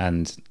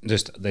 And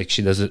just like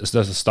she does a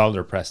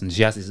Stalder press, and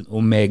she has this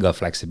omega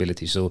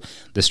flexibility. So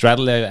the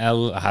straddle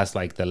L has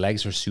like the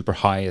legs are super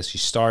high as she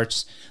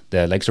starts,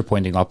 the legs are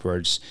pointing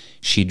upwards.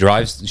 She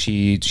drives,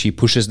 she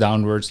pushes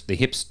downwards, the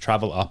hips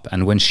travel up,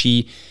 and when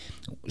she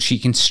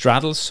can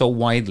straddle so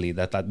widely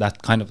that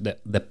kind of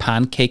the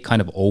pancake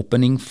kind of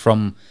opening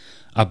from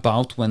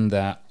about when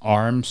the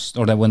arms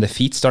or when the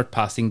feet start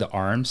passing the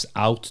arms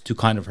out to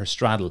kind of her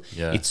straddle,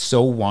 it's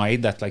so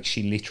wide that like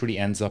she literally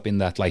ends up in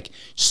that like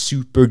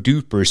super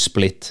duper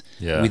split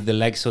with the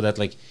legs, so that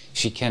like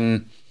she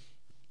can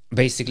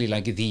basically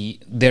like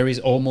there is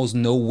almost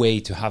no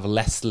way to have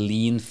less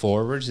lean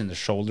forwards in the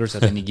shoulders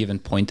at any given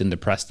point in the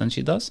press than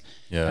she does.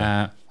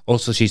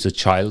 Also, she's a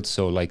child,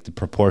 so like the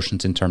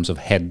proportions in terms of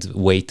head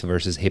weight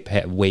versus hip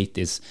weight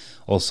is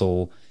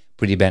also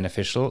pretty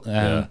beneficial.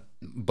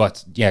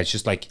 But it's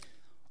just like,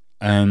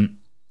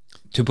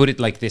 to put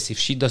it like this, if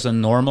she does a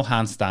normal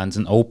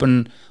handstand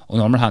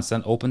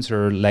opens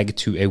her leg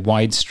to a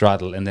wide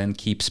straddle and then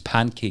keeps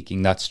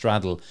pancaking that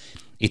straddle,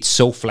 it's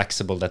so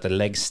flexible that the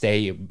legs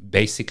stay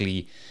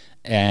basically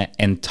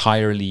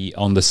entirely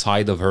on the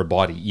side of her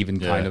body, even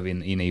kind of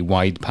in a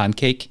wide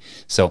pancake.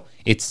 So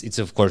it's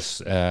of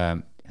course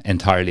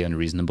entirely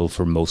unreasonable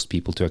for most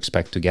people to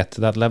expect to get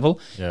to that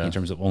level in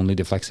terms of only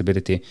the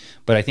flexibility.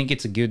 But I think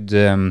it's a good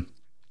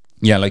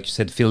like you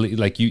said, fill,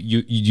 like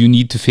you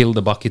need to fill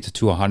the bucket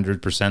to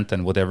 100%,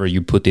 and whatever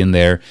you put in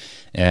there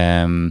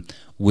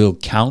will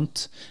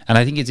count. And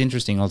I think it's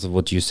interesting also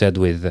what you said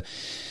with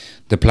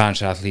the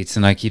planche athletes,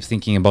 and I keep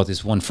thinking about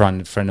this one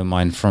friend of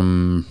mine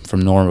from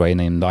Norway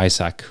named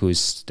Isaac, who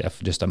is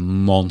just a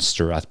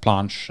monster at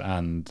planche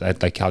and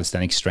at like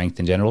calisthenic strength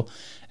in general.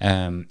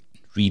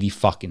 Really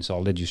fucking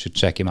solid. You should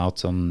check him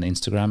out on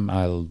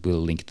Instagram. We'll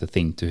link the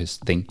thing to his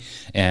thing.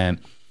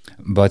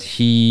 But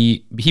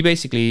he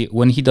basically,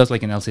 when he does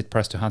like an L-sit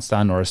press to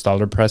handstand or a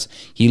Stalder press,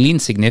 he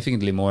leans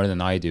significantly more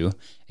than I do.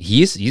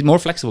 He's more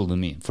flexible than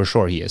me, for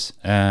sure he is.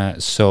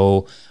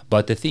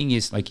 But the thing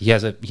is, like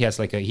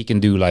he can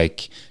do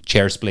like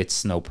chair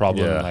splits, no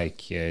problem. Yeah. Like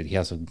he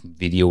has a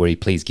video where he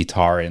plays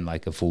guitar in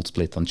like a full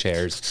split on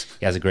chairs.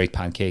 He has a great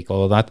pancake,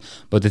 all of that.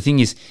 But the thing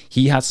is,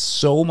 he has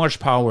so much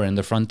power in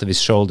the front of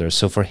his shoulders.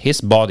 So for his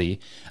body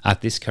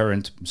at this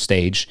current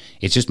stage,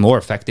 it's just more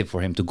effective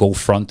for him to go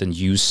front and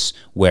use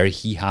where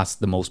he has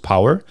the most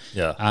power.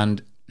 Yeah.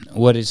 And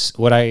what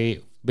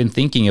I've been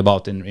thinking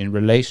about in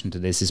relation to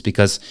this is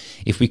because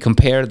if we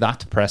compare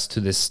that press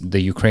to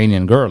the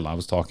Ukrainian girl I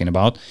was talking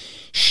about,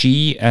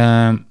 she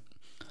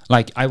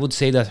like I would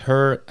say that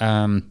her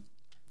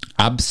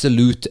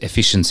absolute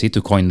efficiency,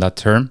 to coin that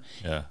term,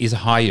 is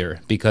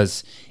higher,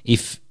 because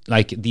if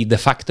like the de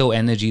facto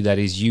energy that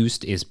is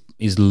used is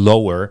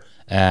lower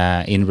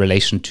in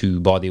relation to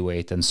body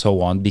weight and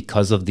so on,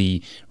 because of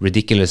the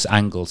ridiculous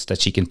angles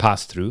that she can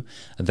pass through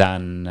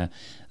than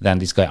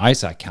this guy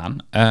Isaac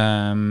can.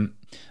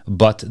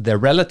 But the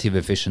relative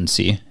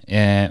efficiency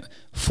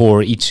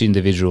for each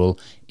individual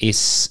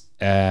is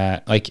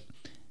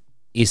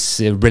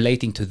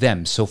relating to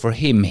them. So for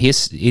him,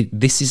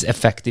 this is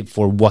effective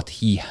for what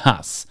he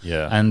has.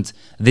 Yeah. And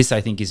this,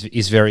 I think,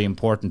 is very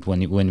important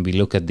when we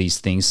look at these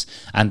things.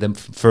 And then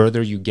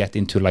further you get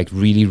into like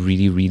really,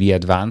 really, really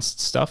advanced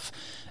stuff,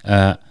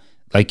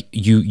 like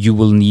you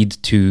will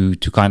need to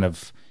kind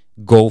of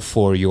go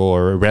for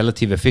your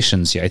relative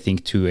efficiency, I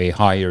think, to a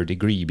higher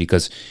degree,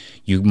 because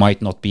you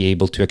might not be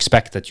able to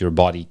expect that your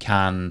body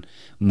can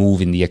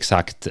move in the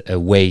exact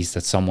ways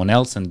that someone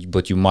else,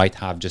 but you might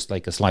have just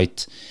like a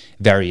slight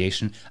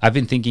variation. I've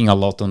been thinking a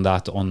lot on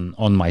that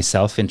on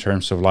myself, in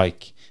terms of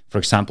like, for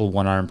example,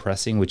 one arm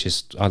pressing, which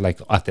is like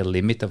at the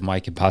limit of my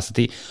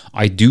capacity.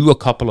 I do a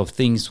couple of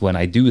things when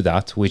I do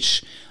that,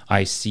 which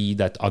I see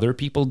that other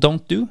people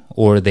don't do,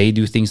 or they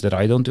do things that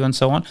I don't do, and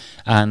so on.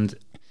 And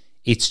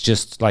it's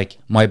just like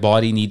my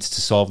body needs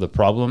to solve the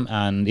problem,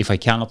 and if I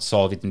cannot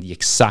solve it in the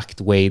exact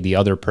way the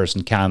other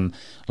person can,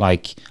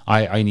 like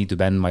I need to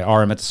bend my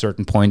arm at a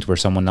certain point where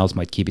someone else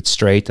might keep it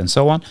straight, and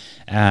so on.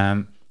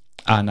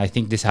 And I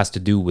think this has to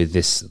do with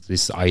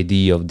this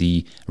idea of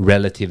the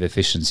relative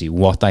efficiency.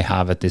 What I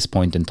have at this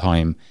point in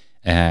time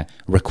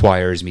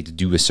requires me to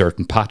do a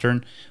certain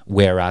pattern,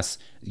 whereas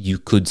you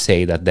could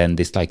say that then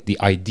this, like the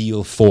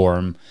ideal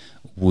form,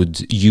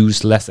 would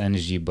use less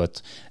energy.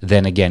 But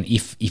then again,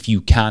 if you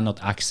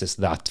cannot access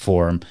that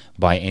form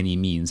by any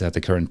means at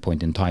the current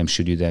point in time,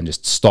 should you then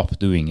just stop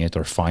doing it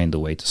or find a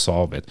way to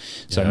solve it?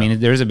 So I mean,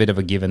 there's a bit of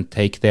a give and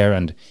take there.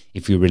 And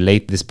if you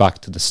relate this back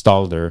to the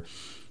Stalder,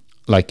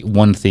 like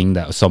one thing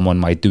that someone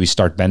might do is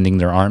start bending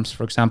their arms,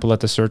 for example,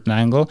 at a certain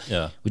angle,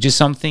 which is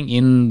something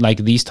in like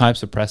these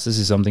types of presses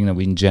is something that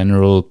we in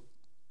general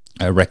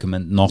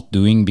recommend not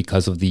doing,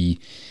 because of the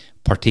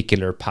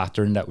particular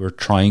pattern that we're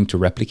trying to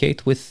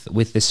replicate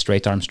with this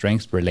straight arm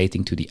strength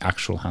relating to the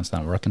actual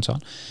handstand work and so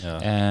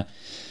on.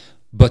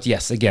 But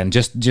yes, again,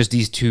 just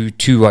these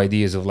two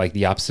ideas of like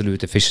the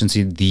absolute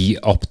efficiency, the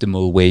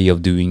optimal way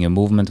of doing a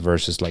movement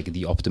versus like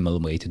the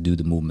optimal way to do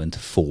the movement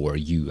for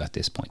you at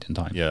this point in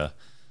time.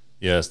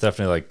 Yeah, it's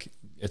definitely like,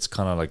 it's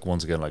kind of like,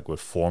 once again, like with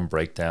form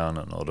breakdown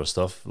and other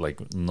stuff,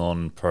 like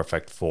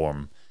non-perfect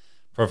form.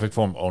 Perfect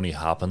form only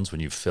happens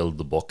when you've filled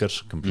the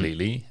bucket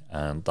completely,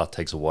 and that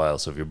takes a while.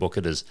 So if your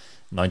bucket is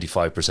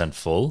 95%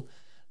 full,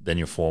 then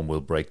your form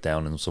will break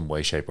down in some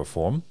way, shape, or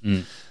form.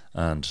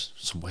 And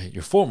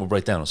your form will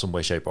break down in some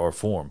way, shape, or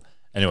form.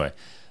 Anyway,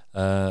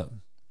 what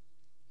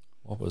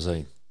was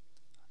I?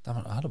 Damn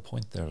it, I had a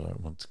point there that I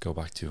want to go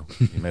back to.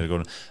 You made it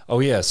go. Oh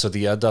yeah, so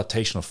the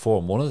adaptation of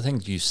form. One of the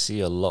things you see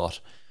a lot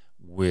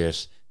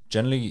with,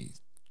 generally,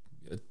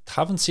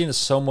 haven't seen it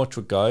so much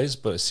with guys,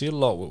 but I see it a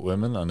lot with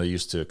women, and I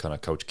used to kind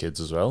of coach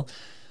kids as well.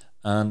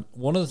 And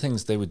one of the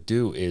things they would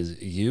do is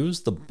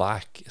use the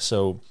back.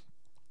 So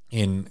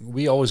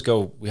we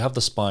have the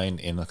spine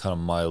in a kind of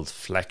mild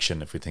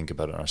flexion, if we think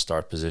about it, in our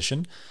start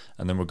position,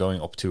 and then we're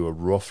going up to a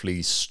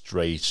roughly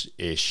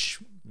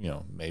straight-ish,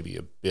 maybe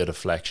a bit of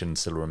flexion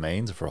still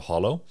remains if we're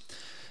hollow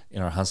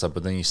in our handstand.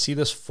 But then you see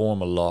this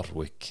form a lot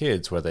with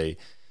kids, where they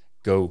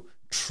go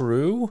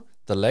through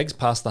the legs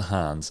past the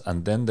hands,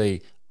 and then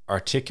they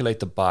articulate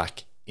the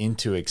back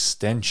into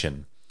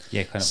extension.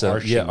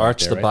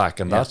 Arch the back.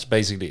 And that's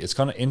basically, it's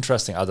kind of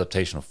interesting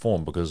adaptation of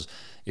form, because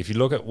if you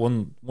look at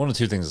one or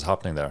two things is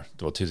happening there.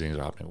 Well, two things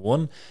are happening.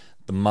 One,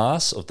 the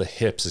mass of the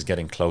hips is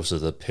getting closer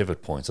to the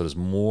pivot point, so there's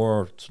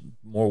more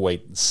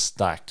weight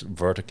stacked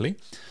vertically.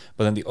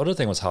 But then the other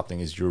thing what's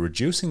happening is you're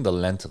reducing the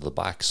length of the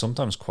back,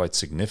 sometimes quite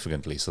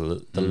significantly. So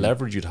the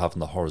leverage you'd have in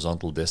the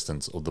horizontal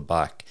distance of the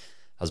back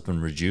has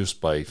been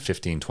reduced by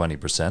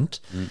 15-20%,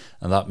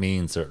 and that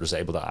means they're just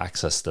able to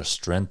access their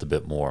strength a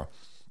bit more.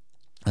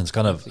 And it's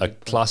kind of a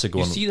classic You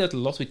one. see that a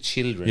lot with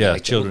children. Yeah,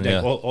 like children,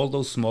 yeah. all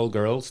those small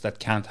girls that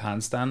can't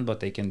handstand, but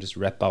they can just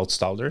rep out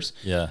Stalders.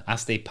 Yeah.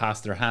 As they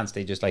pass their hands,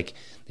 they just like,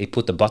 they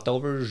put the butt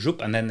over,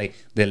 zoop, and then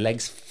the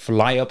legs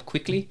fly up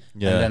quickly.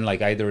 Yeah. And then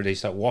like either they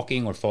start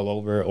walking or fall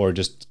over or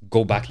just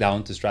go back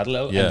down to straddle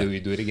out Yeah.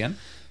 and do it again.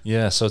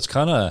 Yeah, so it's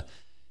kind of,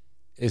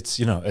 it's,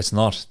 you know, it's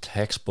not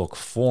textbook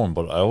form,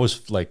 but I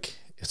always like,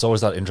 it's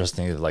always that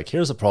interesting, like,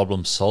 here's a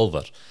problem, solve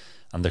it.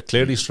 And they're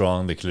clearly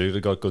strong, they clearly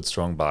got good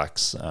strong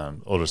backs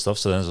and other stuff.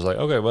 So then it's like,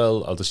 okay,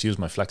 well, I'll just use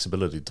my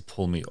flexibility to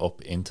pull me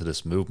up into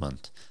this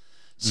movement.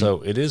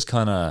 So it is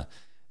kind of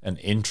an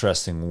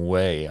interesting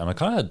way. And I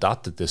kind of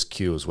adapted this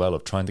cue as well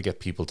of trying to get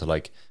people to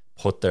like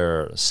put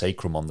their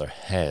sacrum on their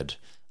head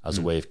as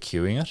a way of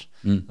cueing it.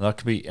 And that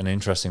could be an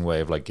interesting way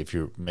of like, if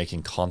you're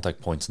making contact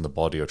points in the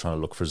body or trying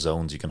to look for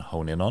zones you can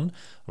hone in on,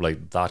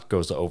 like that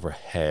goes to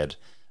overhead.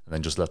 And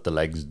then just let the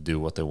legs do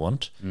what they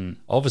want.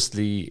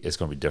 Obviously, it's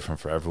going to be different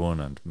for everyone,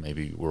 and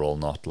maybe we're all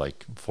not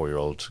like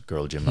 4-year-old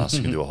girl gymnasts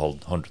who can do a whole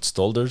 100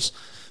 Stalders,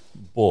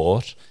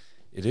 but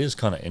it is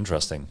kind of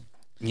interesting.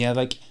 Yeah,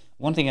 like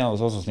one thing I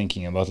was also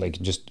thinking about, like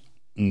just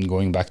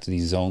going back to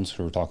these zones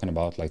we were talking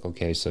about, like,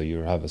 okay, so you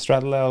have a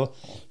straddle L,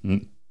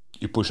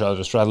 you push out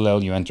a straddle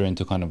L, you enter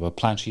into kind of a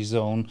planchy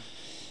zone.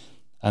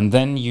 And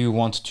then you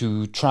want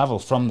to travel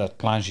from that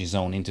planchy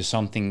zone into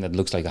something that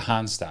looks like a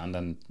handstand,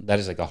 and that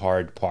is like a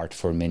hard part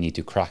for many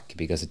to crack,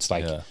 because it's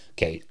like,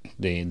 okay,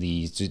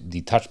 the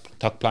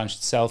tuck planche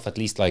itself, at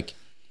least like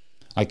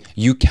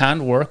you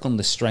can work on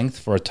the strength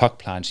for a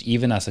tuck planche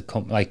even as a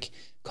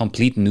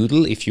complete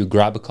noodle if you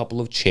grab a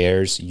couple of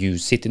chairs, you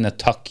sit in a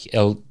tuck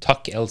L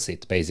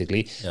sit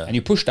basically, and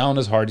you push down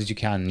as hard as you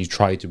can and you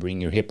try to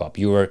bring your hip up.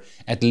 You are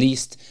at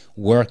least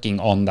working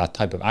on that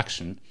type of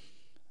action.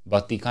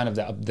 But the kind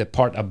of the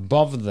part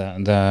above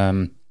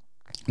the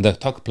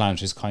tuck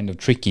planche is kind of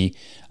tricky,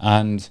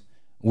 and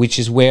which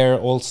is where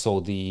also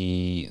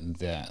the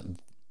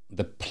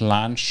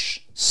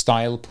planche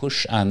style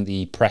push and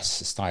the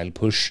press style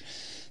push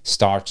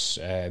starts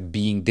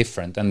being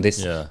different. And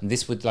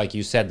this would, like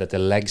you said, that the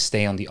legs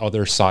stay on the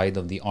other side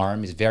of the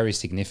arm is very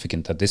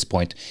significant at this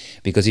point,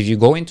 because if you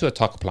go into a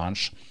tuck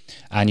planche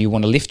and you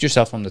want to lift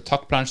yourself from the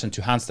tuck planche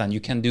into handstand, you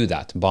can do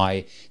that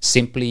by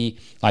simply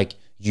like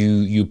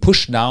you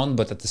push down,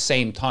 but at the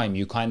same time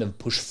you kind of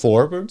push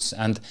forwards.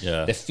 And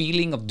the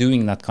feeling of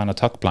doing that kind of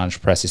tuck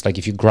planche press is like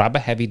if you grab a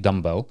heavy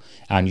dumbbell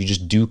and you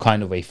just do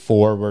kind of a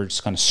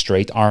forwards kind of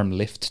straight arm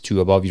lift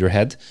to above your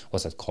head.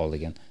 What's that called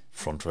again?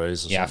 Front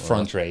raise. Yeah,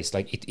 front raise.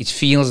 Like it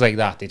feels like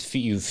that.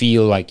 You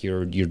feel like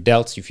your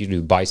delts, you feel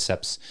your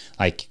biceps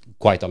like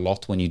quite a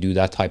lot when you do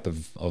that type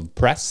of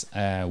press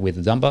with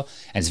a dumbbell.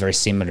 And it's very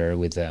similar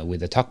with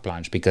the tuck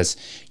planche, because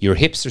your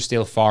hips are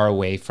still far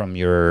away from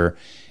your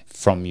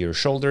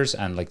shoulders,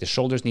 and like the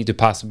shoulders need to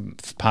pass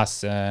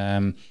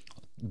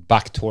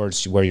back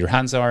towards where your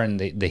hands are, and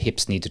the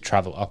hips need to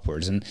travel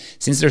upwards. And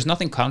since there's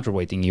nothing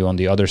counterweighting you on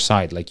the other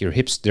side, like your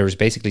hips, there's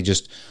basically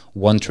just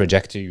one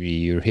trajectory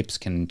your hips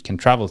can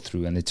travel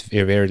through, and it's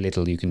very, very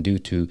little you can do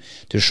to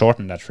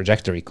shorten that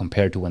trajectory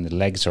compared to when the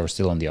legs are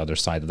still on the other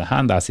side of the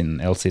hand, as in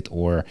L sit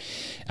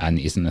and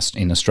is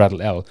in a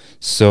straddle L.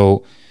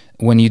 So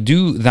when you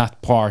do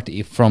that part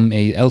from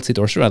a L sit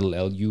or straddle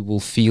L, you will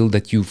feel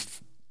that you've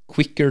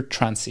quicker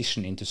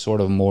transition into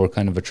sort of more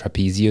kind of a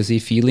trapezius-y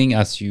feeling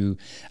as you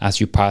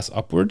pass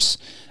upwards,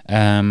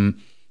 and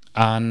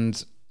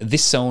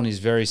this zone is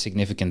very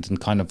significant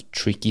and kind of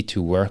tricky to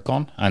work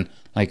on. And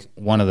like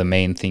one of the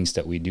main things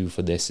that we do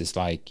for this is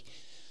like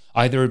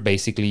either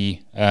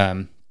basically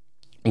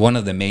one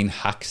of the main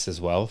hacks as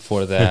well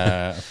for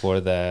the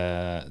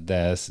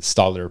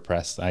Stalder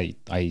Press. I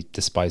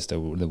despise the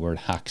word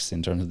hacks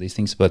in terms of these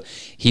things, but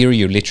here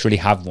you literally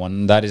have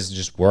one that is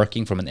just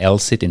working from an L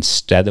sit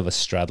instead of a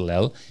straddle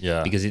L,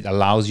 because it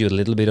allows you a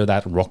little bit of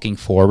that rocking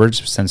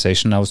forwards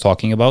sensation I was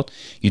talking about.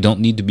 You don't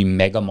need to be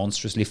mega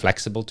monstrously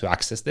flexible to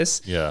access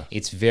this.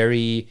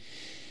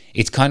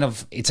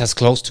 It's as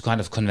close to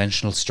kind of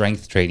conventional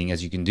strength training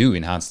as you can do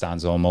in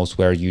handstands almost,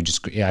 where you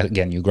just,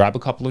 again, you grab a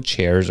couple of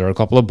chairs or a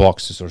couple of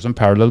boxes or some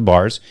parallel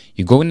bars,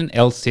 you go in an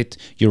L sit,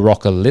 you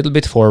rock a little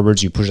bit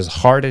forwards, you push as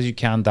hard as you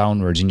can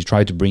downwards, and you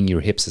try to bring your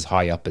hips as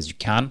high up as you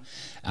can.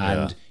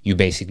 And you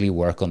basically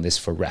work on this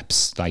for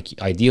reps. Like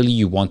ideally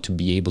you want to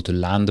be able to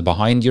land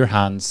behind your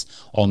hands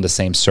on the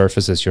same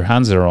surface as your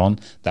hands are on.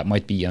 That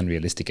might be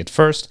unrealistic at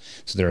first,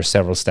 so there are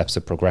several steps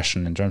of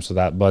progression in terms of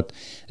that, but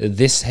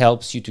this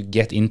helps you to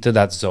get into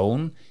that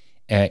zone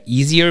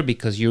easier,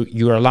 because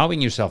you're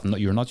allowing yourself,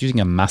 you're not using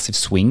a massive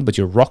swing, but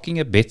you're rocking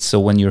a bit, so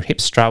when your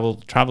hips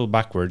travel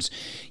backwards,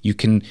 you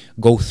can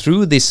go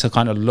through this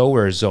kind of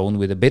lower zone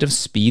with a bit of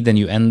speed, and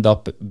you end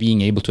up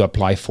being able to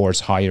apply force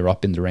higher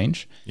up in the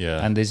range.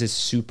 And this is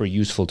super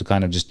useful to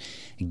kind of just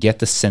get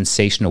the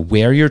sensation of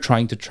where you're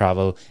trying to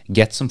travel,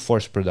 get some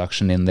force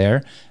production in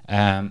there,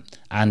 and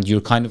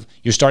you're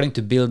starting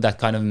to build that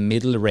kind of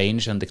middle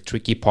range, and the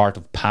tricky part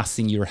of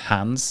passing your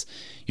hands,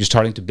 you're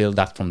starting to build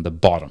that from the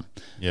bottom.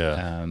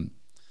 That's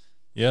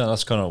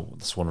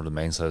one of the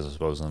mainstays, I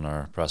suppose, in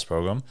our press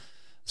program.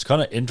 It's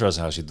kind of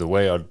interesting actually.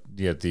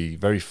 The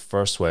very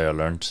first way I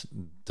learned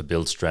to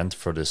build strength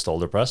for the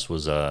Stalder Press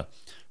was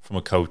from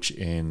a coach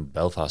in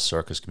Belfast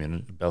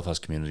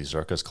Community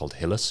Circus called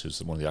Hillis,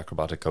 who's one of the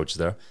acrobatic coaches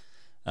there,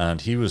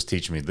 and he was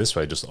teaching me this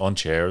way, just on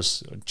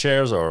chairs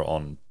or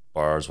on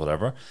bars,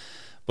 whatever.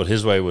 But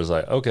his way was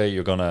like, okay,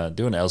 you're gonna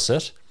do an L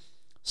sit,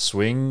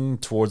 swing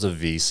towards a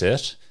V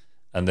sit,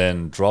 and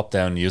then drop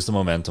down, use the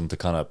momentum to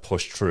kind of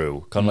push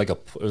through. Kind of like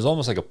it was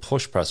almost like a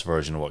push press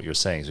version of what you're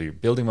saying. So you're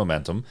building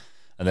momentum,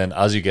 and then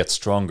as you get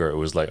stronger, it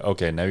was like,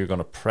 okay, now you're going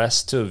to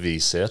press to a V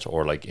sit,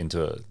 or like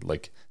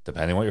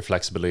depending on what your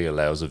flexibility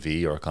allows, a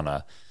V or kind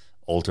of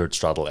altered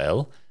straddle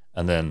L,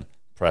 and then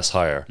press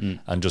higher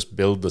and just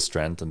build the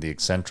strength and the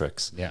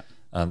eccentrics. Yeah.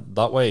 And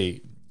that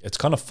way, it's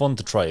kind of fun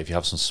to try if you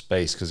have some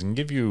space, because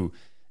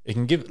it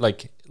can give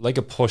like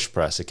a push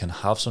press. It can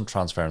have some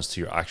transference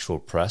to your actual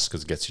press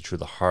because it gets you through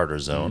the harder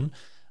zone,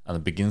 and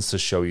it begins to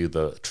show you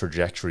the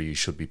trajectory you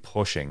should be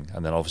pushing,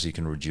 and then obviously you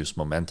can reduce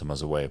momentum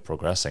as a way of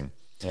progressing.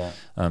 Yeah.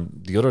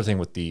 The other thing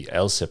with the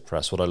L-sit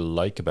press, what I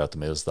like about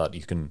them is that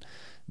you can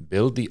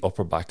build the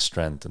upper back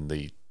strength and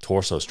the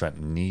torso strength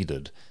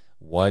needed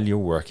while you're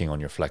working on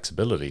your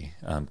flexibility,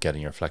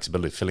 getting your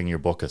flexibility, filling your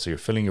bucket. So you're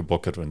filling your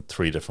bucket in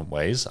 3 different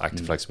ways: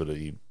 active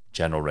flexibility,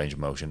 general range of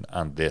motion,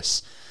 and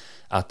this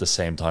at the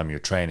same time you're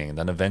training. And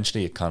then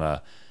eventually it kind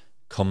of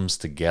comes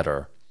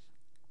together.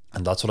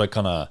 And that's what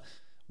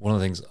one of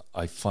the things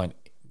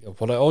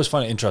what I always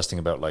find interesting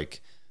about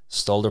like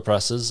Stalder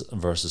presses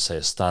versus say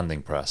a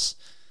standing press.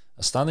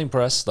 A standing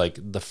press, like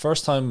the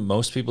first time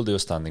most people do a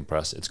standing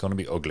press, it's going to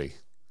be ugly.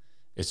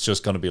 It's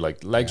just going to be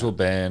like legs will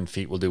bend,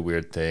 feet will do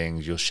weird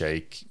things, you'll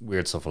shake,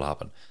 weird stuff will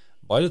happen.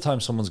 By the time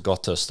someone's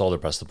got to a Stalder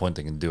press, the point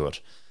they can do it,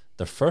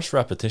 the first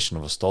repetition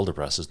of a Stalder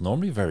press is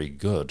normally very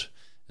good.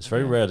 It's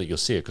very rare that you'll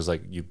see it, because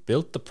like you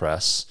built the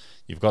press,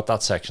 you've got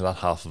that section, that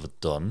half of it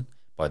done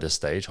by this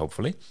stage,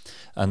 hopefully.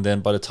 And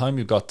then by the time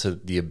you got to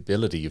the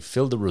ability, you've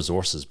filled the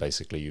resources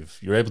basically.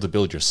 You're able to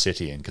build your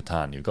city in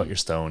Catan. You've got your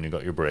stone, you've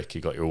got your brick,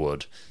 you've got your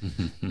wood.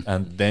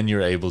 And then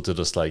you're able to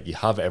just like, you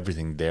have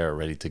everything there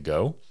ready to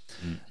go.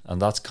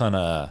 And that's kind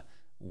of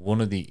one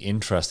of the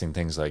interesting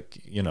things, like,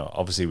 you know,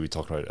 obviously we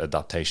talk about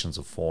adaptations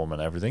of form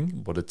and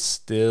everything, but it's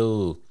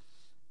still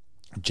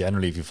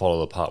generally, if you follow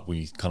the path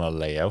we kind of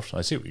lay out, and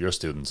I see it with your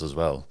students as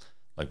well,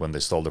 like when they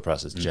Stalder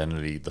press, it's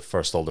generally the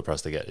first Stalder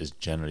press they get is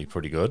generally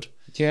pretty good.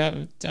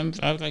 Yeah,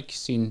 I've like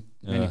seen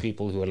many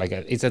people who are like,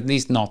 it's at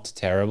least not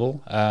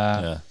terrible.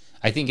 I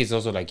think it's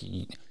also like,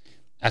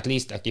 at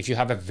least like if you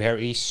have a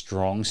very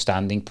strong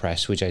standing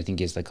press, which I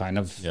think is the kind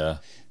of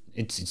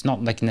it's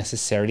not like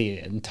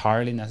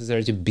entirely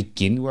necessary to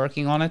begin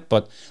working on it,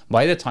 but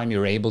by the time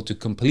you're able to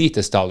complete a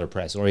Stalder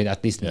press, or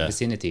at least in the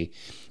vicinity,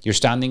 your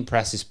standing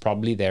press is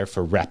probably there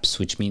for reps,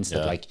 which means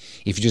that like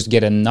if you just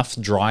get enough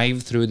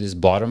drive through this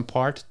bottom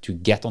part to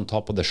get on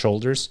top of the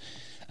shoulders,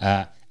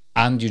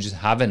 and you just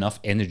have enough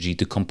energy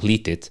to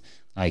complete it,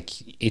 like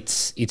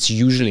it's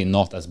usually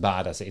not as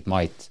bad as it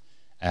might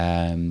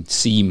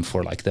seem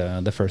for like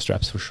the first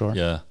reps, for sure.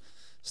 Yeah.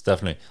 It's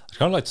definitely. I'd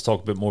kind of like to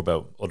talk a bit more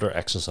about other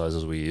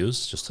exercises we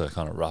use, just to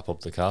kind of wrap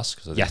up the cast,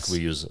 because I think we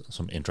use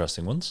some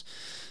interesting ones.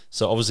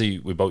 So obviously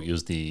we both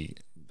use the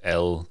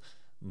L.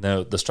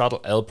 Now the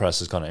straddle L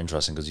press is kind of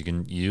interesting because you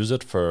can use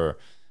it for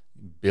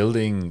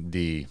building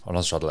the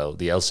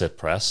L sit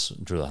press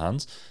through the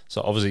hands.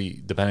 So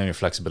obviously, depending on your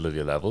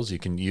flexibility levels, you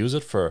can use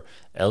it for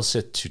L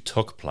sit to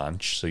tuck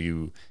planche. So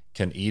you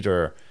can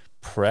either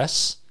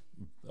press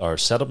or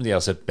set up in the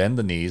L sit, bend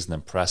the knees, and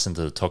then press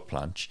into the tuck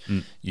planche.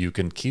 You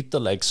can keep the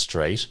legs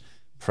straight,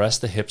 press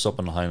the hips up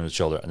and behind the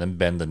shoulder, and then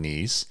bend the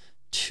knees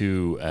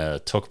to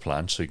tuck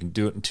planche. So you can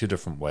do it in 2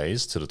 different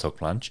ways to the tuck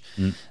planche.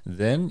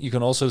 Then you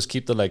can also just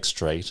keep the legs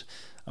straight.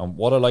 And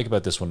what I like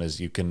about this one is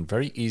you can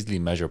very easily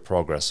measure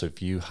progress. So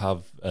if you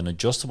have an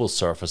adjustable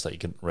surface that you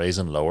can raise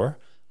and lower,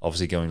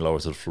 obviously going lower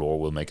to the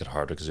floor will make it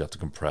harder because you have to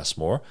compress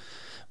more,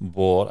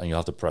 and you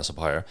have to press up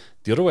higher.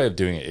 The other way of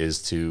doing it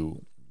is to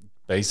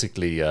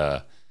basically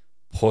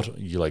put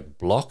you like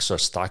blocks or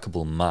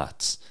stackable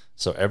mats.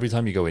 So every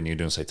time you go in, you're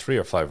doing say 3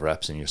 or 5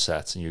 reps in your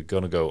sets, and you're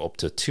going to go up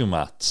to 2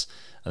 mats,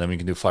 and then when you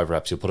can do 5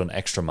 reps, you'll put an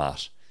extra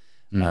mat.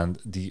 And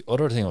the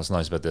other thing that's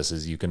nice about this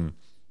is you can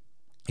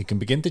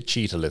begin to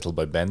cheat a little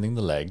by bending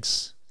the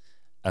legs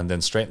and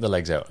then straighten the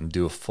legs out and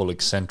do a full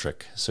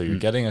eccentric. So you're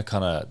getting a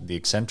kind of the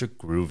eccentric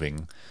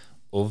grooving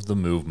of the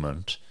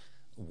movement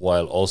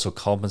while also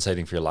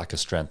compensating for your lack of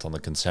strength on the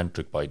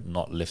concentric by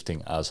not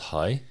lifting as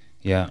high.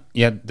 Yeah.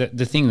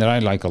 The thing that I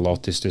like a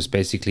lot is just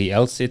basically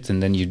L-sit,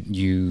 and then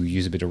you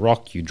use a bit of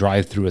rock, you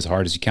drive through as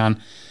hard as you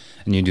can,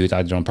 and you do it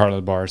either on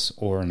parallel bars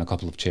or on a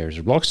couple of chairs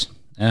or blocks.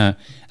 And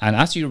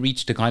as you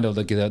reach the kind of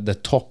the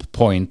top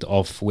point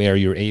of where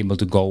you're able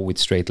to go with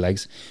straight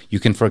legs, you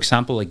can, for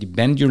example, like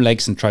bend your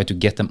legs and try to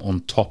get them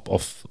on top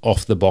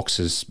of the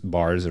boxes,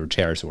 bars or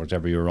chairs or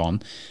whatever you're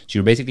on. So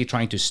you're basically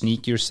trying to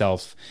sneak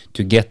yourself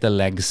to get the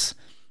legs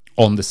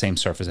on the same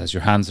surface as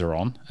your hands are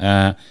on.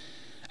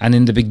 And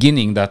in the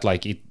beginning, that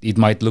like it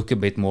might look a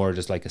bit more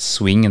just like a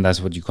swing, and that's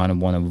what you kind of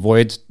want to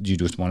avoid. You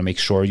just want to make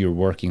sure you're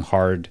working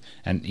hard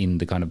and in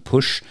the kind of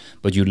push.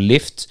 But you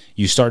lift,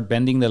 you start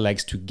bending the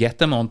legs to get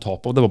them on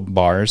top of the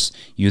bars.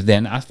 You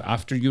then,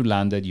 after you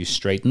landed, you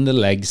straighten the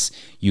legs,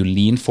 you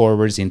lean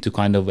forwards into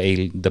kind of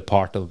the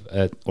part of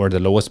or the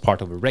lowest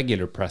part of a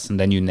regular press, and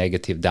then you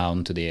negative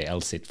down to the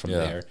L-sit from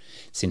there.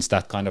 Since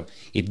that kind of,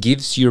 it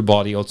gives your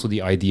body also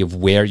the idea of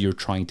where you're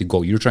trying to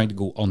go. You're trying to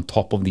go on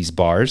top of these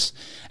bars,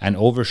 and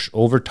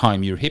over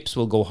time your hips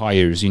will go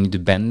higher, so you need to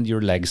bend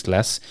your legs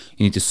less,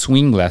 you need to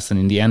swing less, and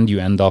in the end you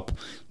end up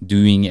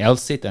doing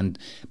L-sit and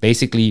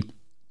basically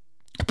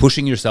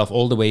pushing yourself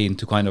all the way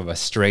into kind of a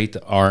straight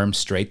arm,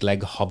 straight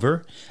leg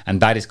hover.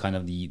 And that is kind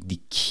of the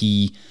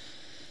key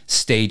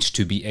stage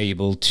to be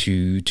able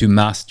to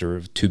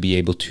master, to be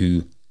able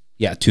to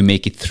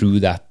make it through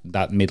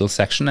that middle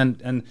section.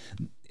 And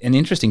an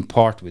interesting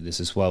part with this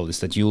as well is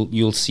that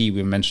you'll see,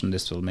 we mentioned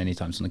this many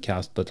times on the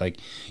cast, but like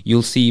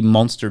you'll see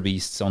monster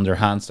beasts on their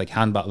hands,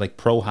 like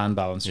pro hand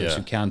balancers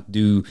who can't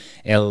do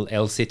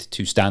L-sit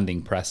to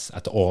standing press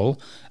at all,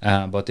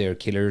 but they're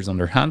killers on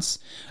their hands.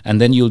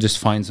 And then you'll just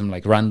find some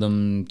like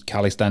random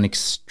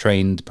calisthenics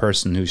trained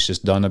person who's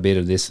just done a bit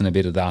of this and a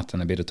bit of that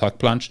and a bit of tuck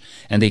plunge,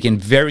 and they can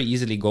very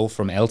easily go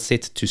from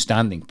L-sit to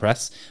standing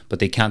press, but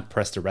they can't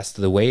press the rest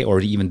of the way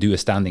or even do a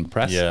standing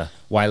press.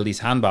 While these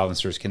hand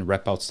balancers can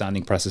rep out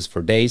standing presses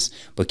for days,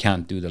 but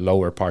can't do the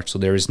lower part. So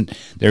there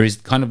is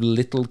kind of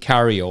little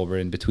carryover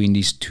in between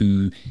these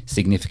two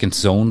significant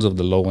zones of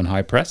the low and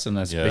high press, and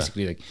that's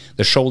basically like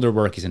the shoulder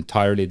work is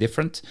entirely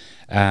different.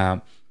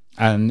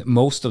 And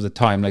most of the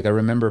time, like I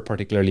remember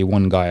particularly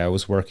one guy I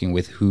was working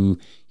with who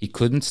he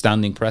couldn't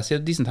standing press. He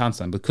had a decent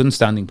handstand, but couldn't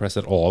standing press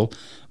at all.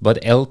 But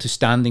L to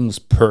standing was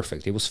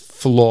perfect. It was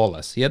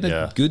flawless. He had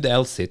a good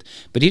L sit,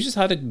 but he just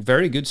had a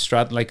very good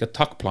strat, like a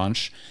tuck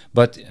plunge.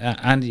 But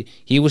and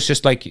he was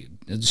just like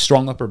a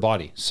strong upper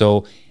body.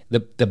 So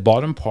the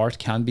bottom part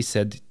can be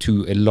said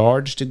to a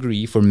large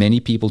degree for many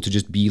people to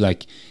just be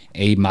like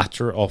a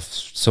matter of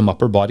some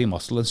upper body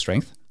muscle and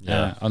strength.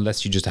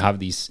 Unless you just have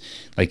these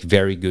like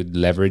very good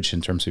leverage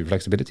in terms of your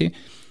flexibility.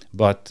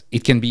 But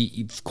it can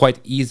be quite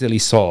easily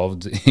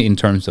solved in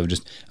terms of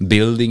just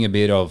building a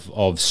bit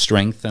of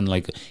strength, and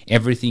like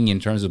everything in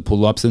terms of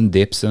pull-ups and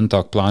dips and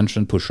tuck plunge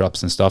and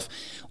push-ups and stuff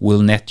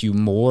will net you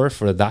more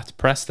for that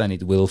press than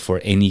it will for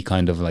any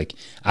kind of like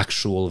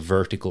actual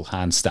vertical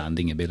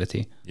handstanding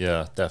ability.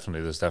 Yeah,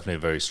 definitely. There's definitely a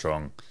very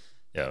strong,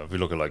 if we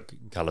look at like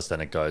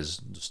calisthenic guys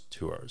just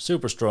who are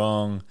super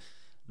strong,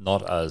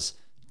 not as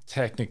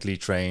technically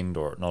trained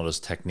or not as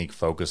technique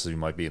focused as you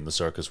might be in the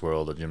circus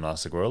world or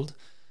gymnastic world,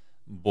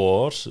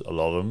 but a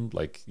lot of them,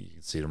 like you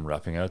can see them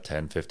rapping out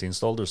 10-15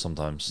 Stalders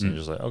sometimes, and you're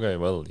just like, okay,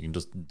 well, you can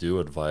just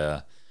do it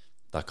via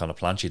that kind of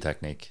planchy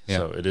technique.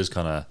 So it is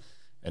kind of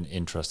an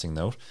interesting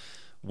note.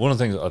 One of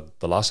the things,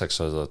 the last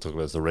exercise I talked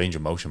about is the range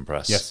of motion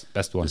press. Yes,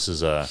 best one. This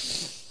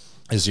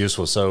is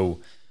useful. So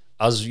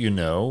as you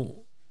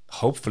know,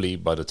 hopefully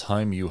by the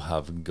time you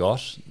have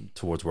got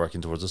towards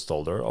working towards a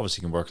Stalder,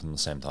 obviously you can work at the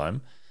same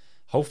time,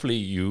 hopefully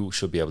you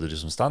should be able to do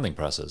some standing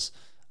presses.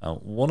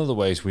 One of the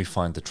ways we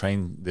find to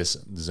train this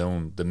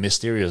zone, the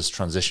mysterious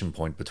transition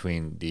point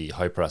between the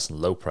high press and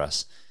low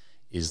press,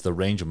 is the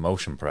range of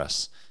motion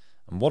press.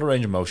 And what a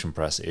range of motion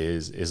press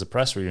is a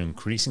press where you're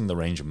increasing the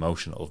range of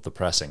motion of the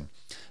pressing.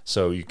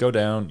 So you go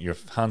down, your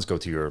hands go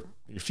to your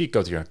feet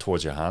go to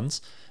towards your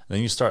hands, and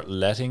then you start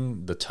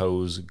letting the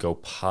toes go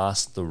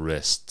past the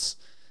wrists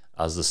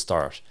as the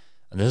start.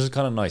 And this is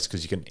kind of nice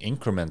because you can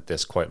increment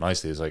this quite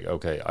nicely. It's like,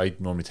 okay, I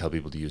normally tell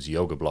people to use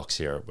yoga blocks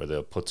here, where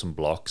they'll put some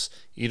blocks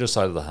either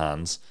side of the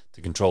hands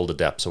to control the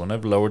depth. So when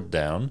I've lowered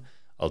down,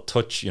 I'll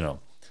touch,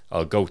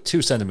 I'll go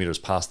 2 centimeters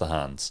past the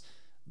hands,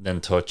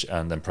 then touch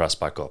and then press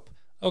back up.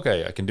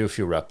 Okay, I can do a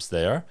few reps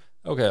there.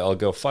 Okay, I'll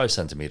go 5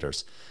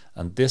 centimeters.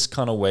 And this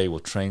kind of way will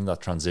train that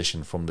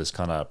transition from this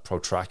kind of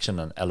protraction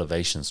and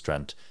elevation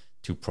strength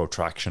to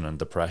protraction and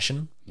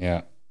depression.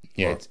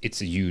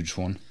 It's a huge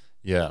one.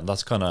 And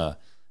that's kind of...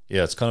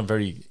 it's kind of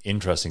very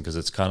interesting because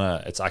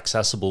it's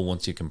accessible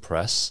once you can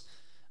press,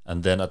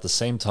 and then at the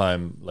same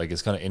time, like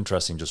it's kind of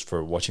interesting just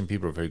for watching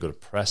people who are very good at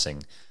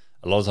pressing.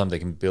 A lot of the time they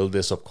can build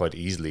this up quite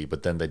easily,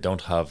 but then they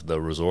don't have the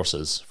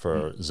resources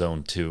for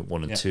zone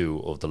 1 and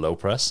 2 of the low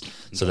press.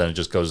 So then it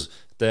just goes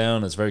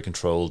down. It's very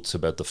controlled to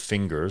about the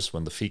fingers.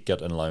 When the feet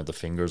get in line with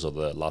the fingers, or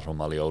the lateral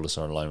malleolus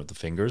are in line with the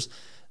fingers,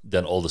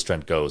 then all the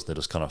strength goes. They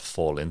just kind of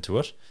fall into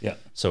it.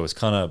 So it's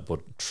kind of,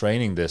 but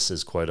training this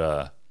is quite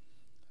a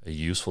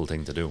useful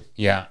thing to do.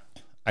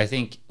 I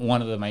think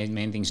one of the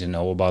main things to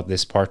know about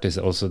this part is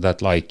also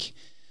that like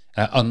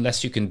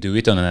unless you can do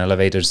it on an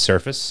elevated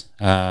surface,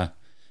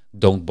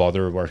 don't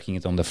bother working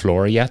it on the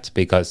floor yet,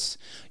 because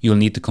you'll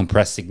need to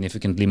compress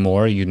significantly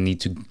more. You'll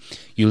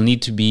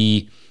need to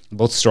be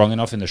both strong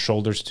enough in the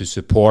shoulders to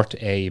support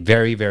a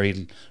very,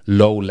 very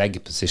low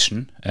leg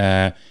position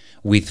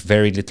with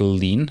very little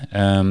lean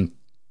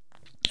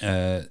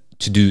to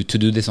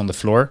do this on the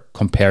floor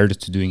compared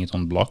to doing it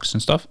on blocks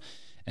and stuff.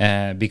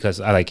 because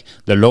I like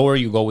the lower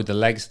you go with the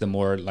legs, the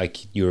more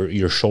like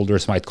your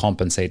shoulders might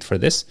compensate for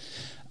this.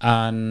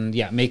 And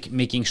yeah,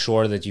 making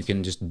sure that you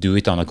can just do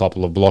it on a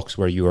couple of blocks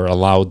where you are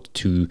allowed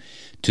to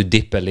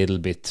dip a little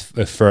bit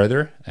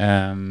further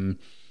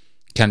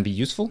can be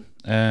useful.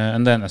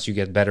 And then as you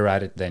get better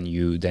at it, then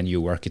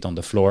you work it on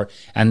the floor.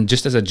 And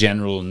just as a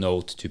general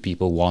note to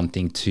people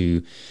wanting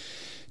to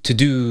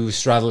do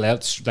straddle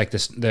out like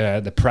this,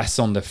 the press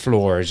on the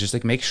floor, is just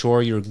like make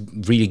sure you're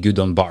really good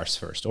on bars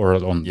first, or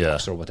on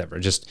blocks or whatever.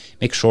 Just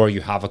make sure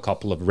you have a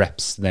couple of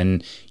reps.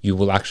 Then you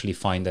will actually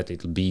find that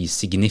it'll be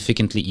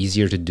significantly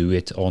easier to do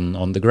it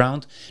on the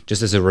ground,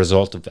 just as a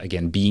result of,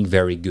 again, being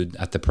very good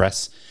at the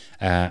press,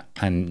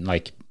 and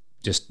like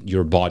just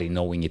your body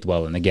knowing it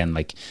well. And again,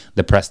 like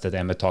the press that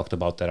Emma talked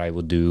about that I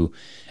would do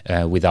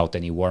without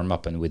any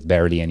warm-up and with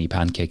barely any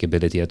pancake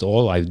ability at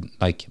all, I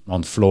like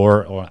on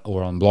floor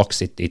or on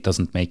blocks, it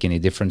doesn't make any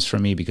difference for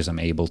me, because I'm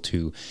able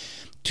to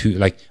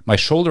like my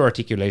shoulder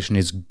articulation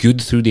is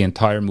good through the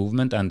entire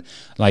movement, and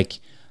like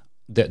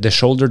the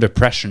shoulder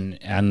depression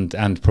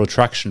and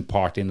protraction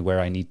part in where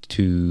I need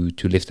to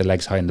lift the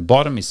legs high in the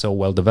bottom is so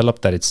well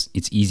developed that it's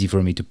easy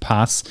for me to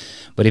pass.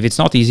 But if it's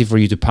not easy for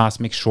you to pass,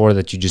 make sure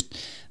that you just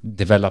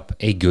develop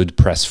a good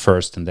press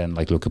first, and then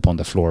like look upon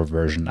the floor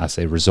version as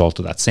a result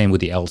of that. Same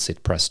with the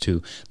L-sit press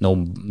too.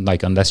 No,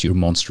 like unless you're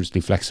monstrously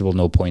flexible,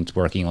 no point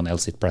working on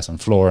L-sit press on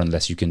floor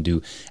unless you can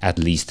do at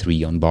least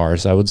 3 on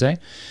bars, I would say.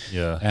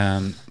 Yeah.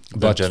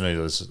 But generally,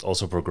 there's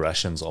also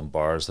progressions on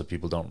bars that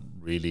people don't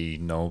really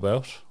know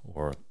about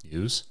or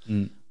use,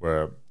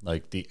 where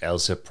like the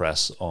L-sit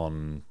press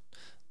on,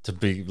 to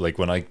be like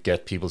when I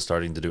get people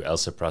starting to do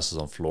L-sit presses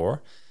on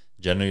floor,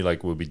 generally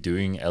like we'll be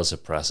doing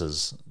L-sit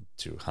presses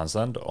to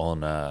handstand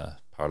on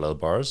parallel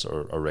bars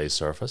or a raised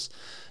surface.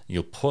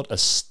 You'll put a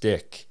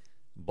stick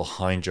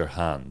behind your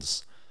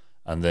hands,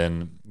 and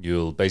then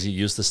you'll basically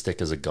use the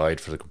stick as a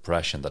guide for the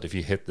compression, that if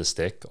you hit the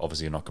stick,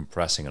 obviously you're not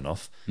compressing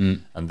enough,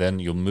 and then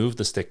you'll move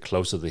the stick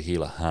closer to the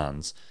heel of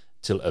hands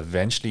till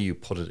eventually you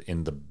put it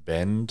in the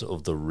bend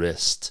of the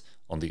wrist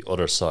on the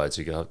other side.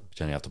 So you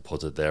generally have to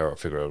put it there or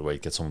figure out a way to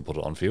get someone to put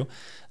it on for you.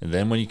 And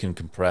then when you can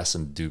compress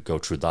and go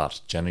through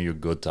that, generally you're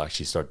good to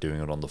actually start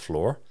doing it on the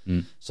floor.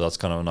 So that's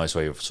kind of a nice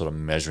way of sort of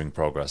measuring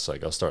progress.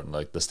 Like I'll start,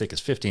 like the stick is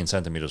 15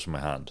 centimeters from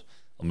my hand.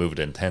 I'll move it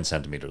in 10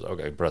 centimeters.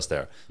 Okay, press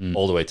there.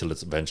 All the way till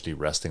it's eventually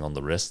resting on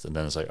the wrist. And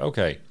then it's like,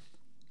 okay,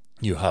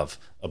 you have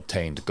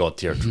obtained God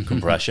tier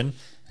compression.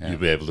 You'll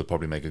be able to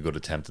probably make a good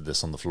attempt at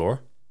this on the floor.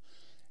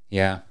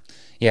 Yeah.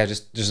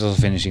 Just also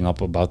finishing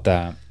up about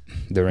the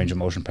range of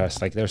motion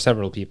press. Like there are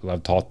several people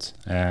I've taught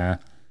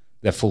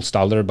the full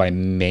Stalder by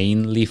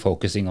mainly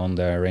focusing on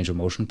the range of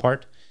motion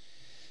part.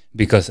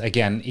 Because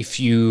again, if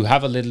you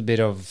have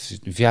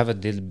a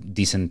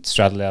decent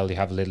straddle L, you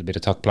have a little bit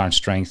of tuck planche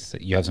strength,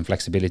 you have some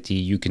flexibility,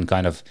 you can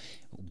kind of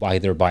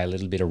either by a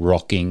little bit of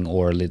rocking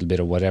or a little bit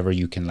of whatever,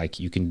 you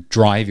can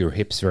drive your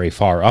hips very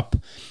far up.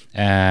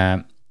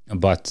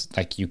 But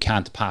like you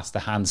can't pass the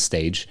hand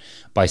stage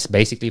by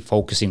basically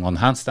focusing on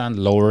handstand,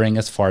 lowering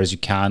as far as you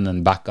can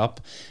and back up,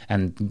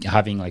 and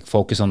having like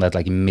focus on that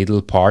like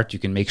middle part. You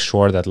can make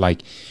sure that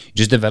like you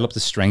just develop the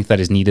strength that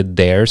is needed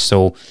there,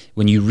 so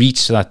when you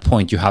reach that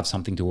point you have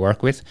something to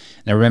work with.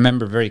 And I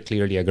remember very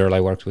clearly a girl I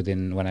worked with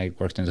when I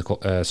worked in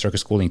the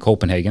circus school in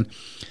Copenhagen.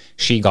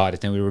 She got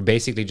it, and we were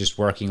basically just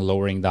working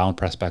lowering down,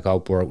 press back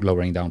up, or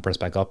lowering down, press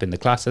back up in the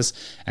classes.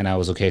 And I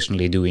was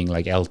occasionally doing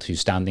like L2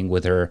 standing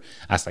with her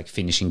as like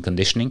finishing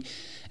conditioning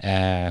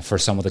for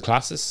some of the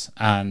classes.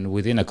 And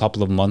within a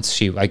couple of months,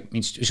 she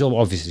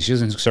obviously she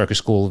was in circus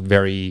school,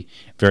 very,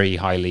 very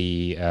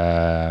highly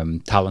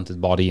talented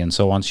body and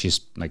so on.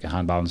 She's like a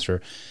hand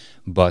balancer,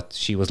 but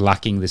she was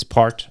lacking this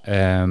part.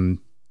 And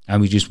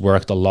we just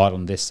worked a lot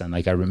on this. And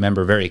like I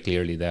remember very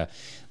clearly the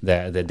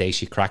day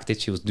she cracked it,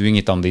 she was doing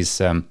it on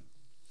these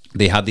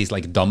they had these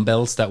like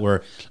dumbbells that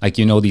were like,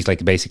 these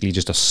like basically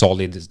just a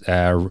solid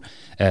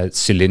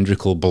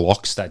cylindrical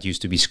blocks that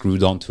used to be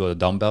screwed onto a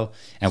dumbbell,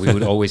 and we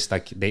would always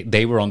like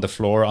they were on the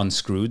floor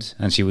unscrewed,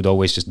 and she would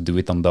always just do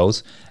it on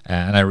those.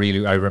 And I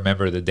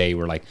remember the day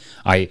where like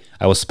I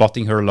was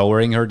spotting her,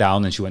 lowering her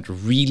down, and she went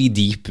really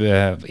deep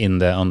in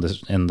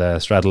the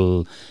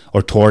straddle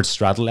or towards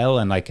straddle L,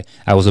 and like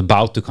I was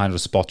about to kind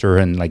of spot her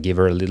and like give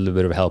her a little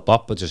bit of help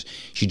up, but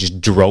she just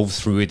drove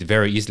through it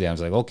very easily. I was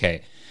like,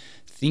 okay,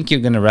 I think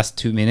you're going to rest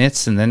 2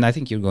 minutes, and then I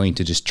think you're going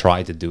to just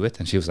try to do it.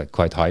 And she was like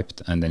quite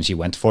hyped, and then she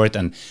went for it.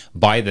 And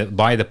by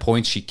the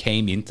point she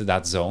came into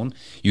that zone,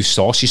 you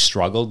saw she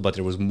struggled, but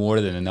there was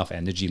more than enough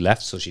energy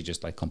left, so she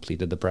just like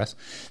completed the press.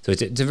 So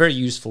it's a very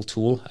useful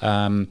tool.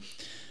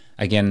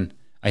 Again,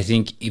 I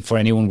think for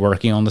anyone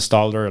working on the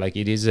Stalder, like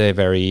it's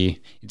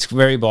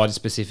very body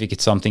specific.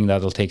 It's something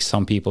that'll take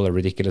some people a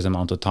ridiculous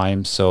amount of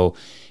time. So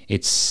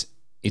it's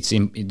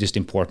just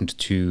important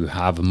to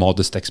have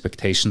modest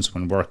expectations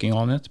when working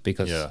on it,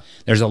 because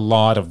there's a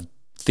lot of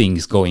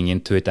things going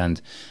into it.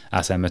 And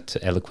as Emmett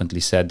eloquently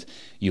said,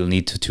 you'll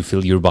need to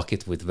fill your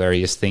bucket with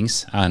various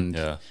things. And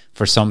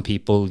for some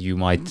people, you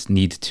might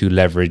need to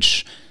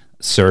leverage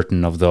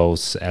certain of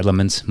those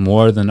elements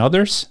more than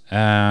others.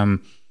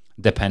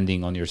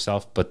 depending on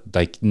yourself, but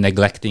like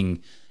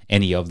neglecting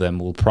any of them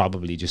will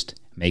probably just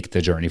make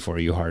the journey for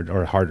you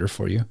harder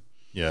for you.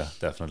 Yeah,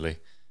 definitely.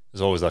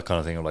 There's always that kind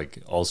of thing of like,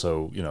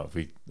 also, you know, if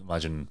we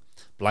imagine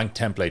blank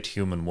template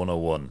human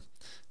 101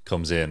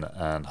 comes in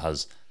and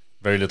has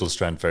very little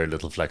strength, very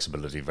little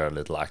flexibility, very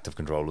little active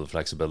control of the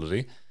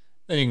flexibility,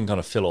 then you can kind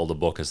of fill all the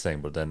book as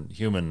thing. But then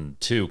human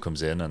 2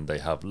 comes in and they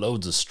have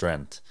loads of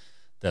strength,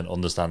 then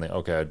understanding,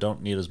 okay, I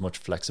don't need as much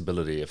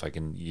flexibility if I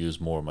can use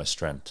more of my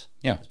strength.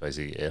 Yeah. That's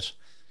basically it.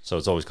 So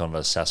it's always kind of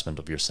an assessment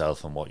of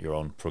yourself and what your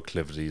own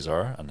proclivities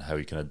are and how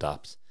you can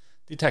adapt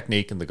the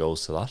technique and the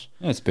goals to that.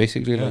 Yeah, it's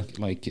basically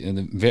like in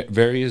the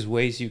various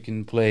ways you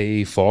can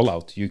play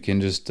Fallout. You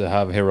can just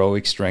have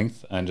heroic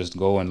strength and just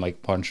go and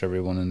like punch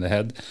everyone in the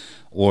head,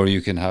 or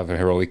you can have a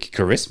heroic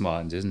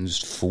charisma and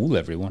just fool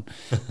everyone.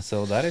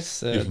 So that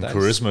is you can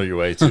charisma your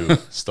way to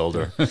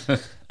Stalder.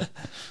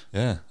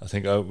 Yeah, I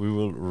think we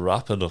will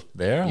wrap it up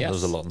there. Yes.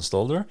 There's a lot in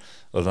Stalder.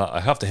 Well,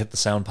 I have to hit the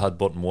sound pad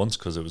button once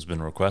because it was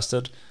been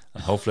requested,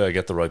 and hopefully I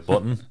get the right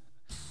button.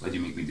 Why do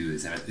you make me do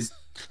this, Emmett?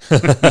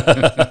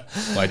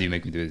 Why do you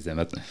make me do this,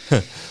 Emmett?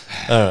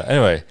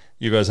 Anyway,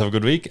 you guys have a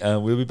good week,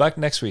 and we'll be back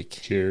next week.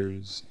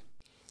 Cheers.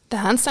 The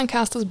Handstand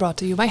Cast is brought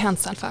to you by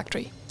Handstand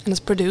Factory and is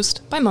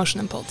produced by Motion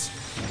Impulse.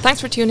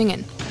 Thanks for tuning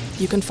in.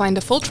 You can find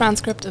a full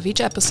transcript of each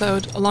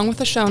episode along with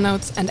the show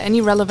notes and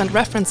any relevant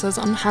references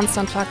on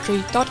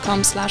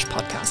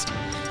handstandfactory.com/podcast.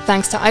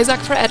 Thanks to Isaac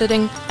for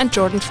editing and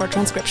Jordan for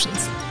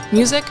transcriptions.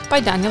 Music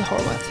by Daniel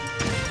Horwath.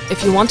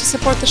 If you want to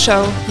support the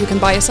show, you can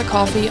buy us a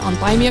coffee on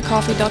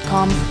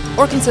buymeacoffee.com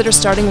or consider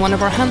starting one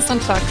of our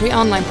Handstand Factory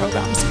online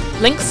programs.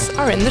 Links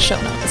are in the show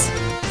notes.